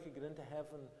anybody could get into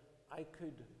heaven, I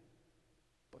could.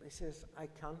 But he says, I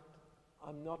can't.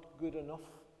 I'm not good enough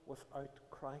without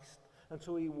Christ. And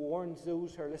so he warns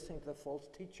those who are listening to the false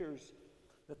teachers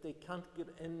that they can't get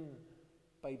in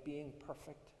by being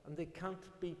perfect. And they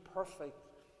can't be perfect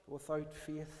without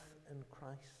faith in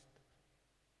Christ.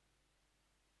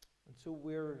 And so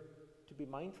we're to be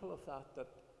mindful of that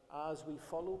as we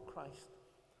follow Christ,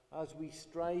 as we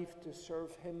strive to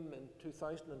serve him in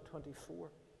 2024,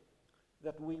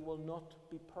 that we will not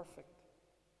be perfect,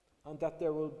 and that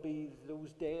there will be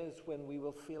those days when we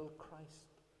will fail Christ.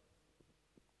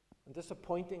 And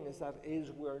disappointing as that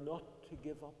is, we're not to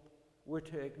give up. We're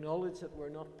to acknowledge that we're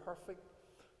not perfect.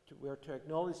 We're to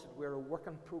acknowledge that we're a work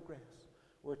in progress.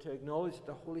 We're to acknowledge that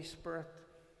the Holy Spirit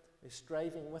is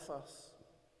striving with us,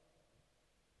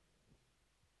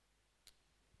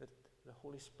 that the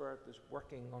Holy Spirit is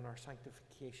working on our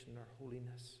sanctification, our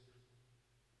holiness.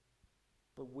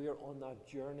 But we're on that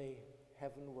journey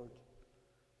heavenward,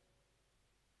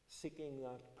 seeking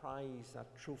that prize, that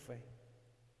trophy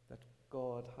that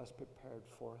God has prepared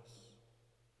for us.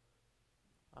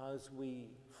 As we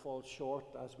fall short,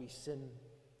 as we sin,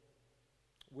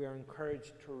 we are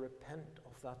encouraged to repent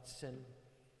of that sin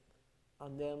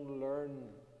and then learn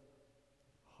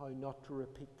how not to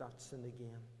repeat that sin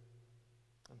again.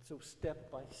 And so step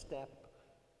by step,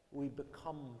 we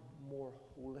become more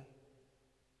holy.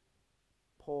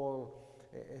 Paul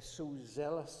is so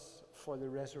zealous for the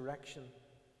resurrection.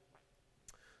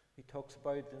 He talks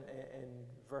about in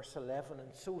verse 11,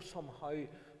 and so somehow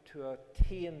to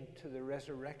attain to the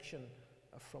resurrection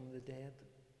from the dead.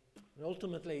 And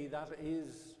ultimately, that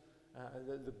is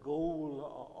the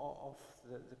goal of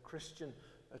the Christian,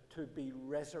 to be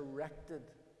resurrected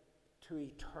to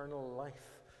eternal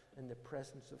life in the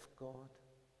presence of God.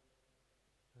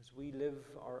 As we live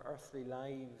our earthly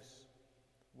lives,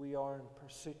 we are in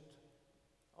pursuit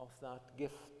of that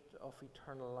gift of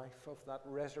eternal life, of that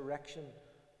resurrection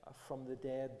from the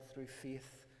dead through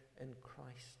faith in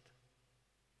Christ.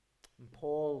 And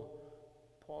Paul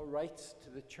writes to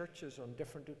the churches on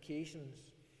different occasions.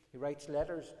 He writes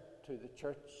letters to the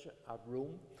church at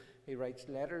Rome. He writes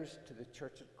letters to the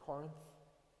church at Corinth,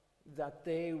 that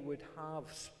they would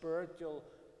have spiritual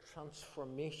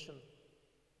transformation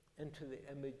into the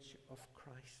image of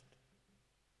Christ.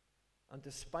 And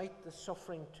despite the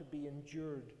suffering to be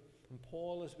endured, and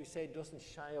Paul, as we say, doesn't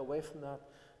shy away from that,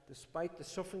 despite the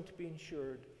suffering to be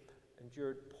endured,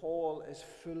 Paul is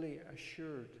fully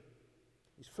assured.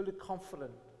 He's fully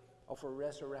confident of a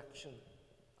resurrection,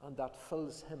 and that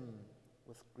fills him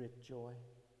with great joy.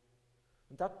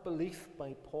 And that belief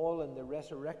by Paul in the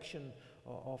resurrection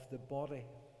of the body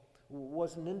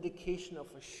was an indication of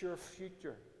a sure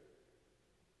future,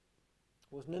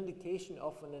 was an indication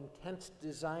of an intense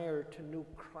desire to know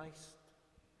Christ,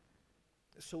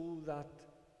 so that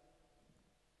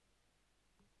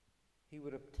he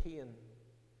would obtain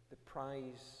the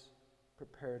prize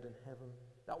prepared in heaven.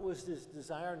 That was his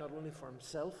desire, not only for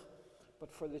himself,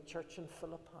 but for the church in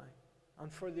Philippi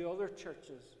and for the other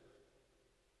churches,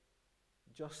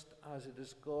 just as it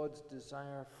is God's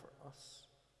desire for us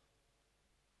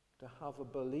to have a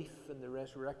belief in the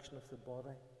resurrection of the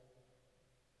body,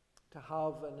 to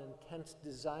have an intense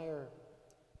desire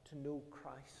to know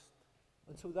Christ.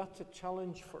 And so that's a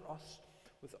challenge for us,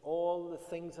 with all the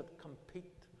things that compete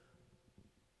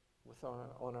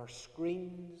on our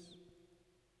screens,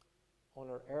 on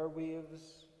our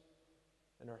airwaves,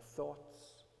 in our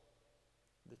thoughts,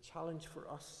 The challenge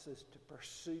for us is to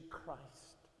pursue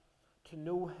Christ, to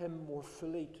know him more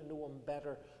fully, to know him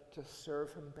better, to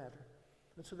serve him better.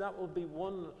 And so that will be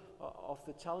one of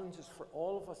the challenges for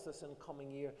all of us this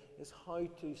incoming year, is how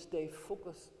to stay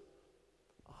focused,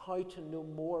 how to know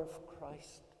more of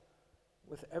Christ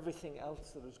with everything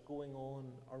else that is going on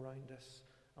around us,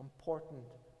 important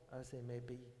as they may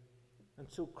be. And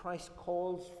so Christ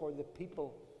calls for the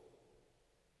people.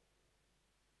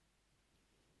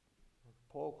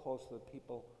 Paul calls for the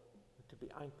people to be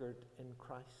anchored in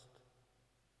Christ.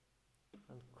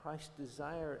 And Christ's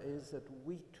desire is that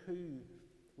we too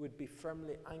would be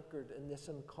firmly anchored in this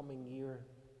incoming year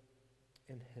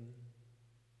in him.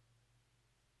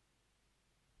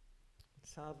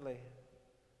 Sadly,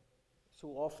 so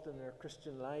often in our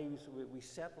Christian lives we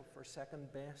settle for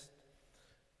second best.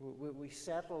 We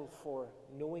settle for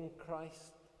knowing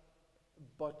Christ,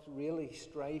 but really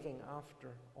striving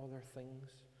after other things.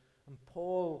 And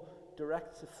Paul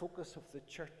directs the focus of the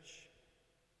church.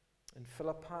 In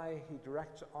Philippi, he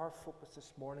directs our focus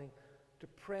this morning to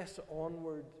press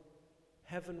onward,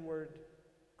 heavenward,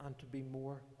 and to be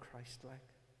more Christ-like.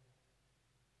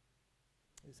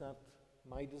 Is that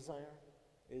my desire?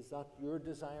 Is that your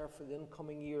desire for the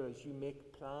incoming year as you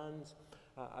make plans,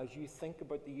 as you think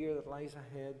about the year that lies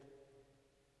ahead?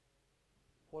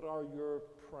 What are your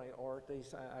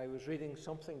priorities? I was reading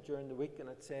something during the week and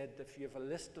it said if you have a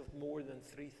list of more than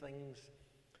 3 things,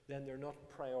 then they're not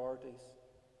priorities.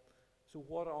 So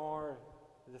what are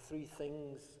the 3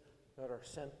 things that are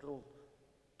central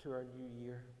to our new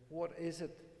year? What is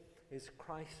it? Is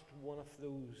Christ one of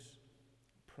those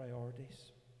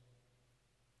priorities?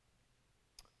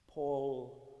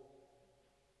 Paul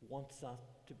wants that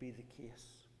to be the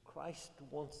case. Christ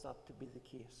wants that to be the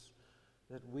case,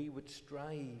 that we would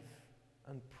strive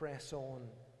and press on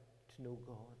to know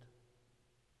God.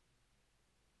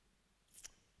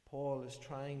 Paul is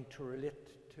trying to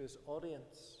relate to his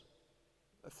audience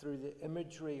through the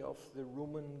imagery of the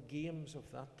Roman games of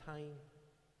that time.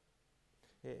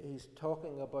 He's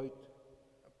talking about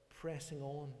pressing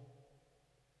on.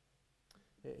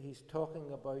 He's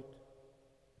talking about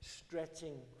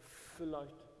stretching full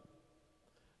out.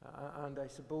 And I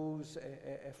suppose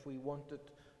if we wanted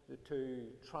to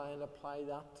try and apply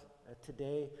that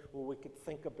today, well, we could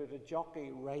think about a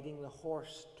jockey riding the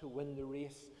horse to win the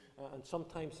race. And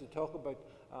sometimes they talk about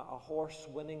a horse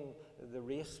winning the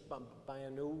race by a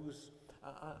nose,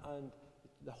 and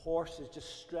the horse is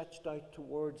just stretched out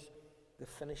towards the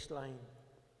finish line.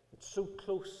 It's so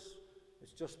close,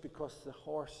 it's just because the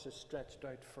horse is stretched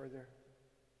out further.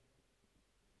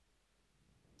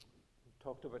 We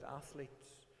talked about athletes.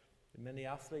 Many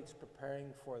athletes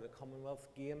preparing for the Commonwealth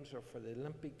Games or for the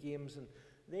Olympic Games, and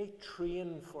they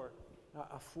train for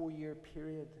a 4-year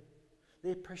period.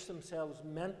 They push themselves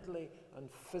mentally and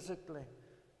physically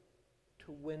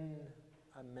to win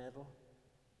a medal.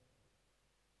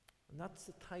 And that's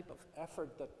the type of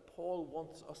effort that Paul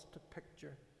wants us to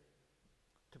picture,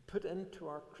 to put into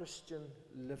our Christian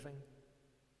living,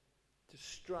 to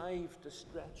strive to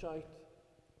stretch out,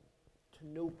 to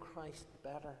know Christ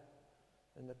better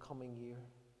in the coming year.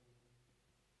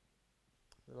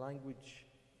 The language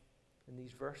in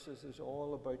these verses is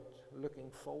all about looking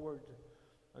forward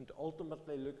and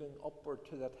ultimately looking upward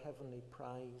to that heavenly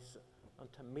prize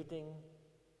and to meeting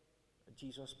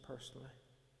Jesus personally.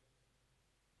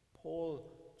 Paul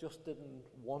just didn't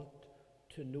want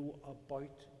to know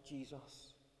about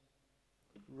Jesus.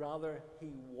 Rather,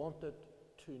 he wanted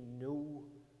to know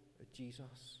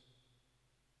Jesus.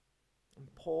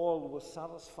 And Paul was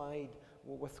satisfied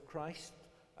with Christ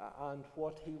and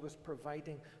what he was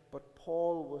providing, but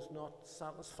Paul was not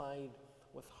satisfied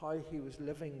with how he was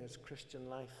living his Christian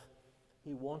life.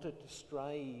 He wanted to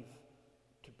strive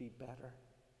to be better.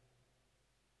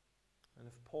 And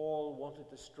if Paul wanted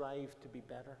to strive to be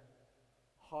better,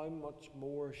 how much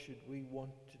more should we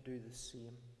want to do the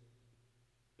same?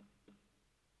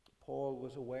 Paul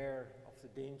was aware of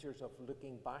the dangers of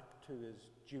looking back to his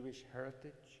Jewish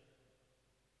heritage.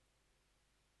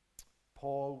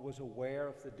 Paul was aware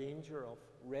of the danger of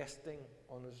resting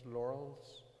on his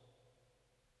laurels.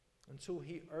 And so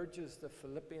he urges the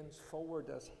Philippians forward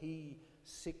as he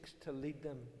seeks to lead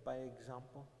them by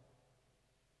example.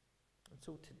 And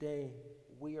so today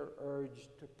we are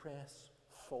urged to press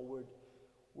forward.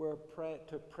 We're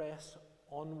to press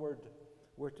onward.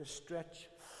 We're to stretch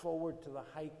forward to the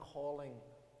high calling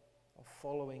of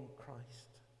following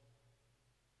Christ.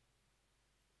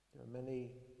 There are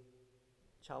many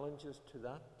challenges to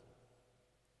that.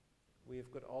 We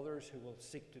have got others who will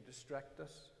seek to distract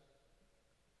us.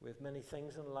 We have many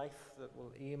things in life that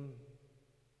will aim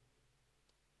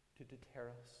to deter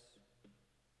us.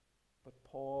 But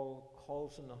Paul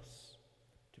calls on us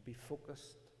to be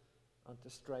focused and to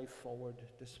strive forward,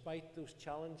 despite those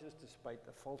challenges, despite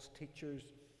the false teachers,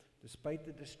 despite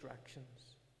the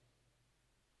distractions.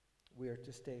 We are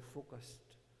to stay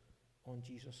focused on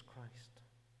Jesus Christ.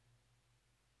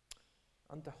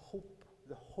 And the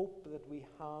hope that we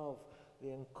have,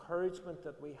 the encouragement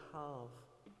that we have,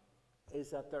 is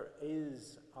that there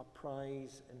is a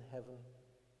prize in heaven.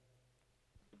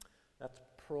 That's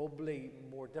probably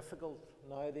more difficult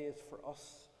nowadays for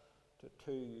us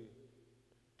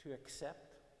to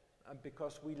accept, and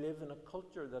because we live in a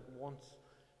culture that wants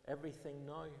everything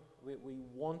now. We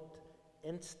want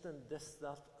instant this,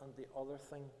 that, and the other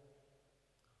thing.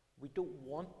 We don't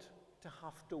want to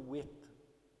have to wait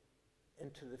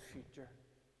into the future.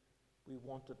 We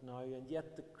want it now. And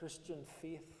yet the Christian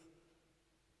faith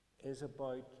is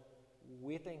about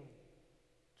waiting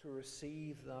to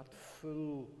receive that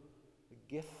full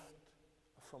gift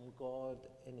from God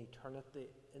in eternity,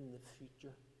 in the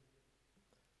future.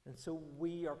 And so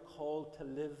we are called to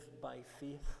live by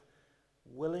faith,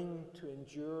 willing to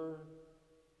endure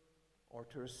or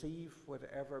to receive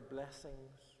whatever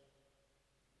blessings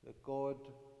that God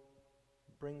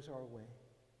brings our way.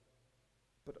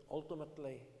 But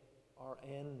ultimately, our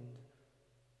end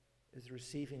is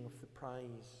receiving of the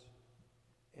prize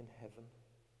in heaven.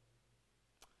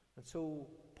 And so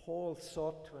Paul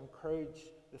sought to encourage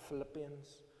the Philippians,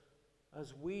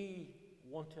 as we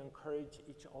want to encourage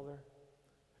each other,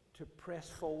 to press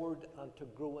forward and to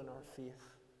grow in our faith.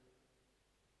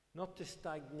 Not to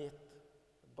stagnate,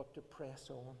 but to press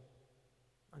on.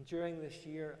 And during this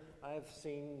year, I have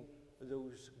seen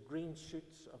those green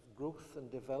shoots of growth and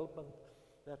development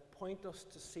that point us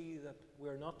to see that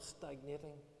we're not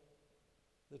stagnating,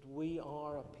 that we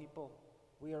are a people,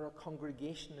 we are a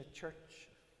congregation, a church,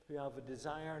 who have a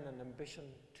desire and an ambition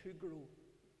to grow.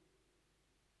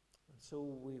 And so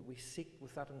we seek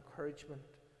with that encouragement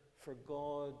for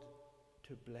God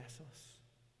to bless us.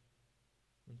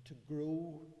 And to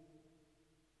grow,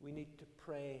 we need to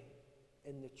pray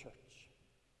in the church.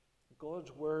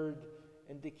 God's word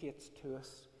indicates to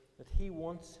us that he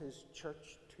wants his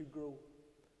church to grow.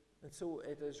 And so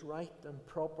it is right and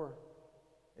proper,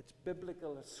 it's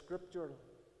biblical, it's scriptural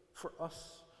for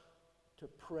us to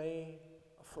pray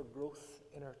for growth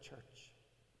in our church.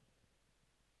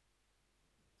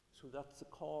 So that's the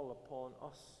call upon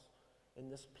us in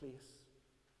this place,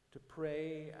 to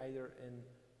pray either in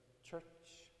church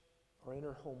or in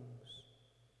our homes,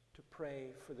 to pray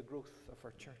for the growth of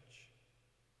our church.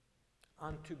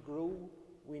 And to grow,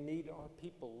 we need our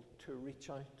people to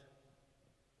reach out.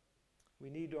 We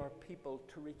need our people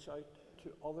to reach out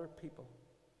to other people.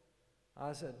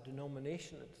 As a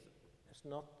denomination, it's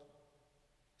not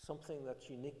something that's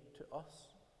unique to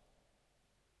us.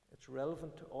 It's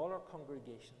relevant to all our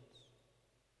congregations,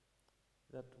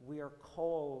 that we are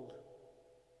called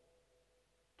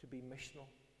to be missional.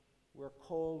 We're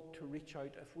called to reach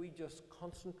out. If we just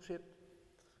concentrate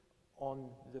on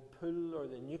the pool or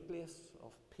the nucleus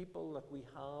of people that we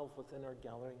have within our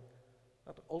gathering,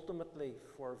 that ultimately,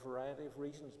 for a variety of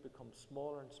reasons, becomes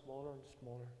smaller and smaller and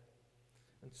smaller.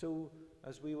 And so,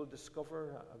 as we will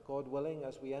discover, God willing,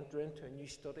 as we enter into a new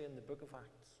study in the book of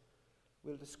Acts,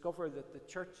 we'll discover that the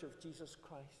Church of Jesus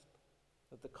Christ,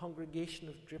 that the congregation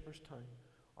of Draperstown,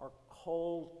 are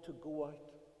called to go out,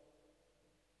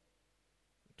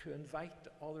 to invite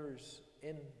others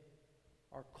in,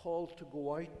 are called to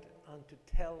go out and to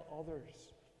tell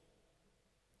others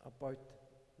about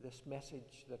this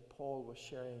message that Paul was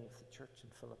sharing with the church in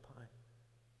Philippi,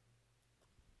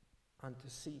 and to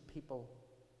see people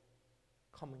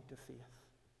coming to faith.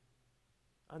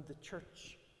 And the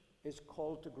church is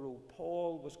called to grow.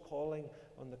 Paul was calling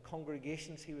on the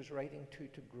congregations he was writing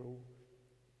to grow.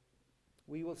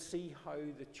 We will see how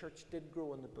the church did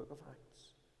grow in the book of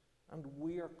Acts. And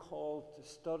we are called to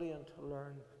study and to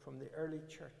learn from the early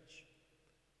church,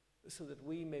 so that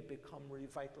we may become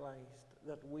revitalized,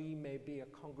 that we may be a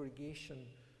congregation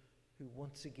who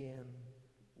once again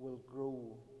will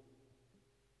grow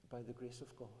by the grace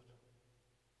of God.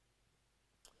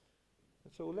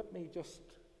 And so let me just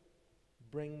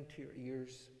bring to your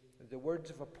ears the words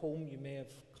of a poem you may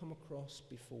have come across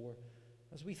before,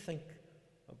 as we think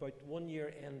about one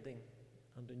year ending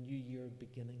and a new year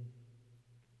beginning.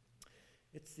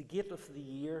 It's the gate of the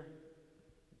year,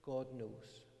 God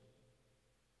knows.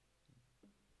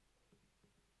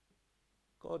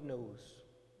 God knows.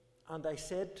 And I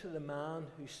said to the man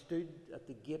who stood at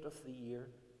the gate of the year,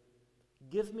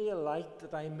 give me a light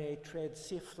that I may tread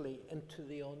safely into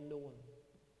the unknown.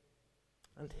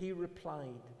 And he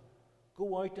replied,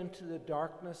 go out into the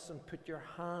darkness and put your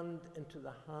hand into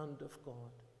the hand of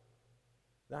God.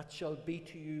 That shall be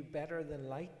to you better than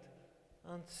light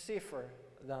and safer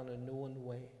than a known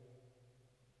way.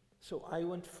 So I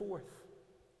went forth,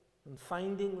 and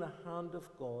finding the hand of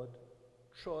God,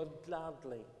 trod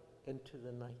gladly into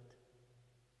the night.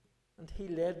 And he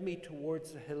led me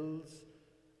towards the hills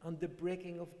and the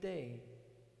breaking of day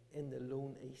in the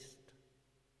lone east.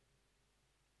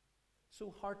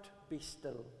 So heart, be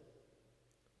still.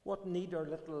 What need our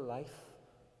little life,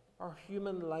 our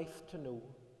human life, to know,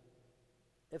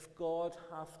 if God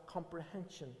hath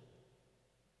comprehension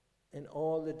in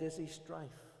all the dizzy strife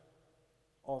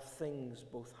of things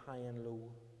both high and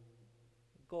low?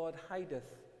 God hideth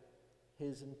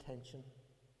his intention.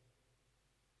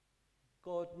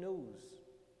 God knows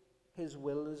his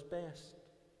will is best.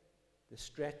 The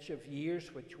stretch of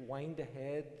years which wind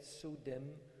ahead so dim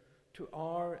to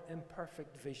our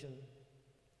imperfect vision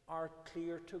are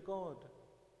clear to God.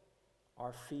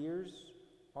 Our fears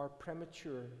are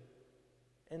premature.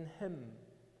 In him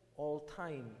all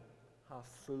time hath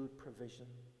full provision.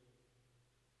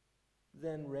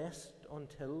 Then rest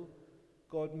until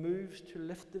God moves to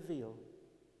lift the veil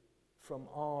from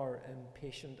our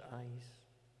impatient eyes,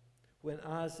 when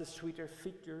as the sweeter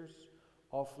features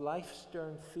of life's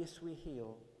stern face we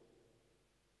hail,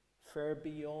 fair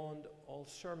beyond all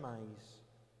surmise,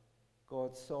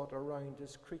 God's thought around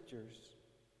his creatures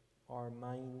our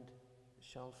mind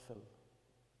shall fill.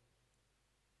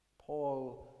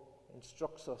 Paul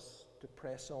instructs us to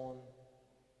press on.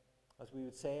 As we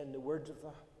would say in the words of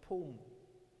the poem,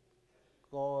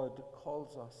 God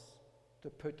calls us to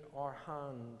put our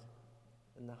hand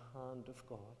in the hand of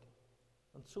God.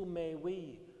 And so may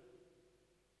we,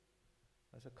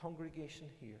 as a congregation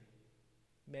here,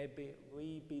 maybe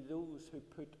we be those who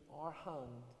put our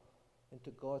hand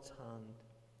into God's hand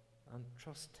and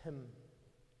trust him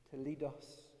to lead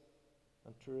us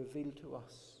and to reveal to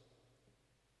us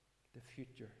the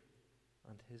future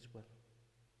and his will.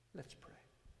 Let's pray.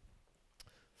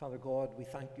 Father God, we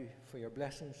thank you for your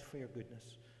blessings, for your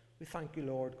goodness. We thank you,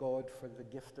 Lord God, for the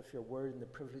gift of your word and the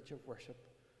privilege of worship.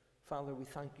 Father, we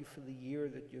thank you for the year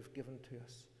that you've given to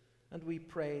us. And we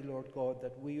pray, Lord God,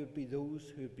 that we would be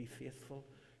those who would be faithful,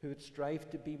 who would strive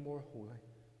to be more holy,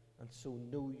 and so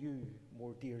know you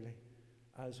more dearly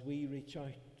as we reach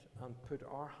out and put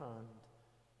our hand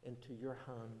into your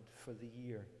hand for the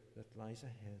year that lies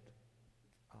ahead.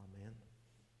 Amen.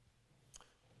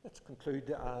 Let's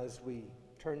conclude as we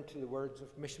turn to the words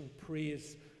of Mission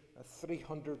Praise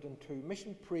 302.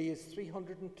 Mission Praise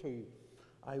 302.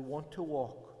 I want to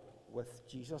walk with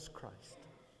Jesus Christ.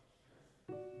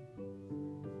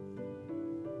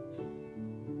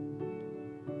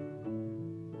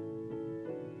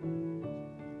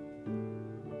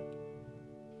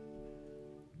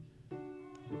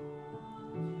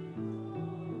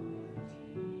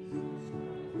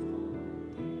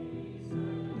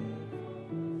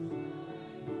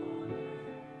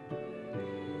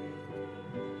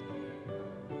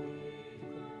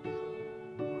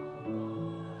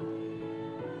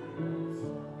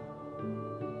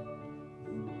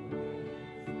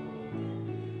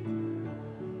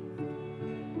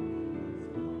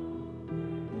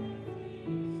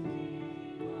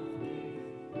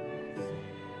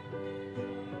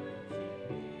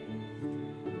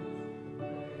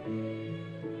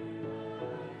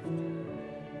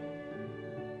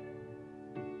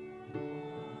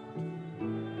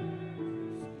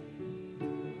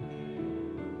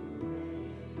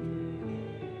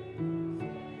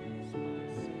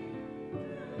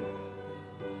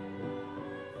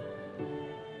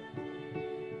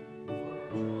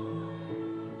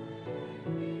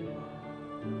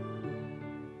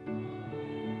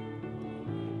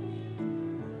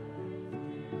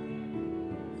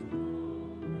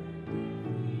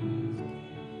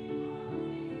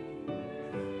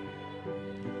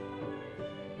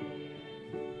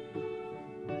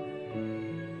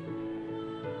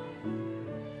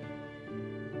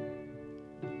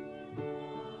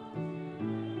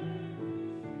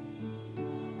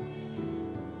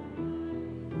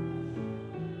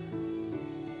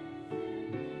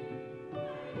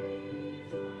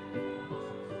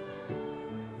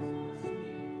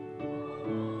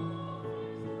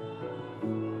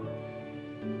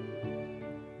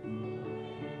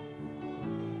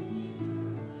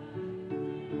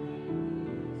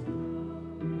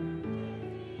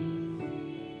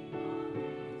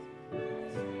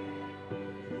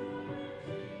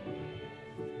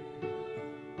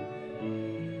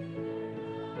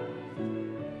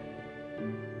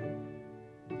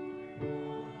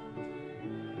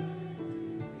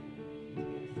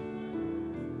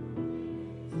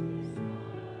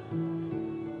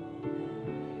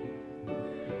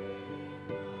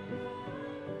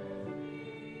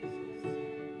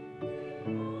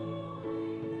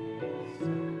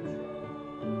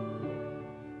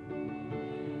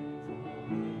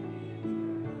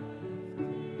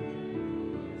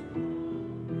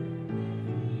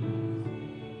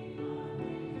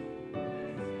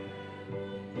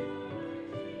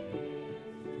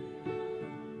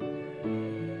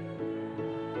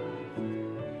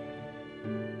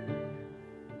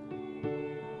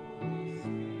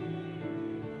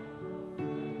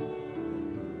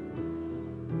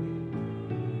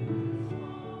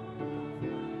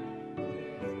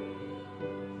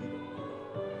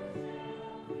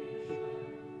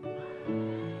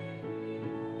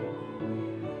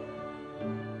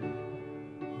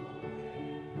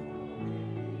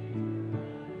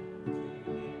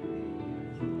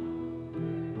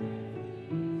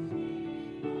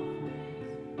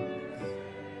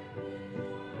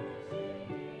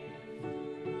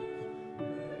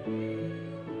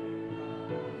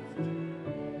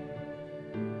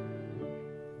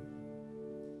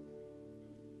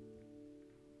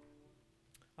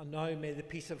 now may the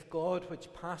peace of God,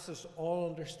 which passes all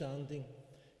understanding,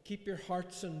 keep your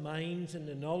hearts and minds in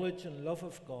the knowledge and love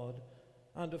of God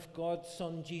and of God's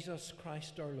Son, Jesus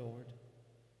Christ our Lord.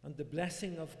 And the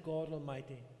blessing of God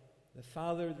Almighty, the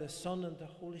Father, the Son, and the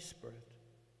Holy Spirit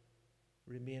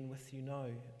remain with you now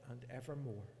and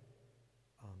evermore.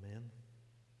 Amen.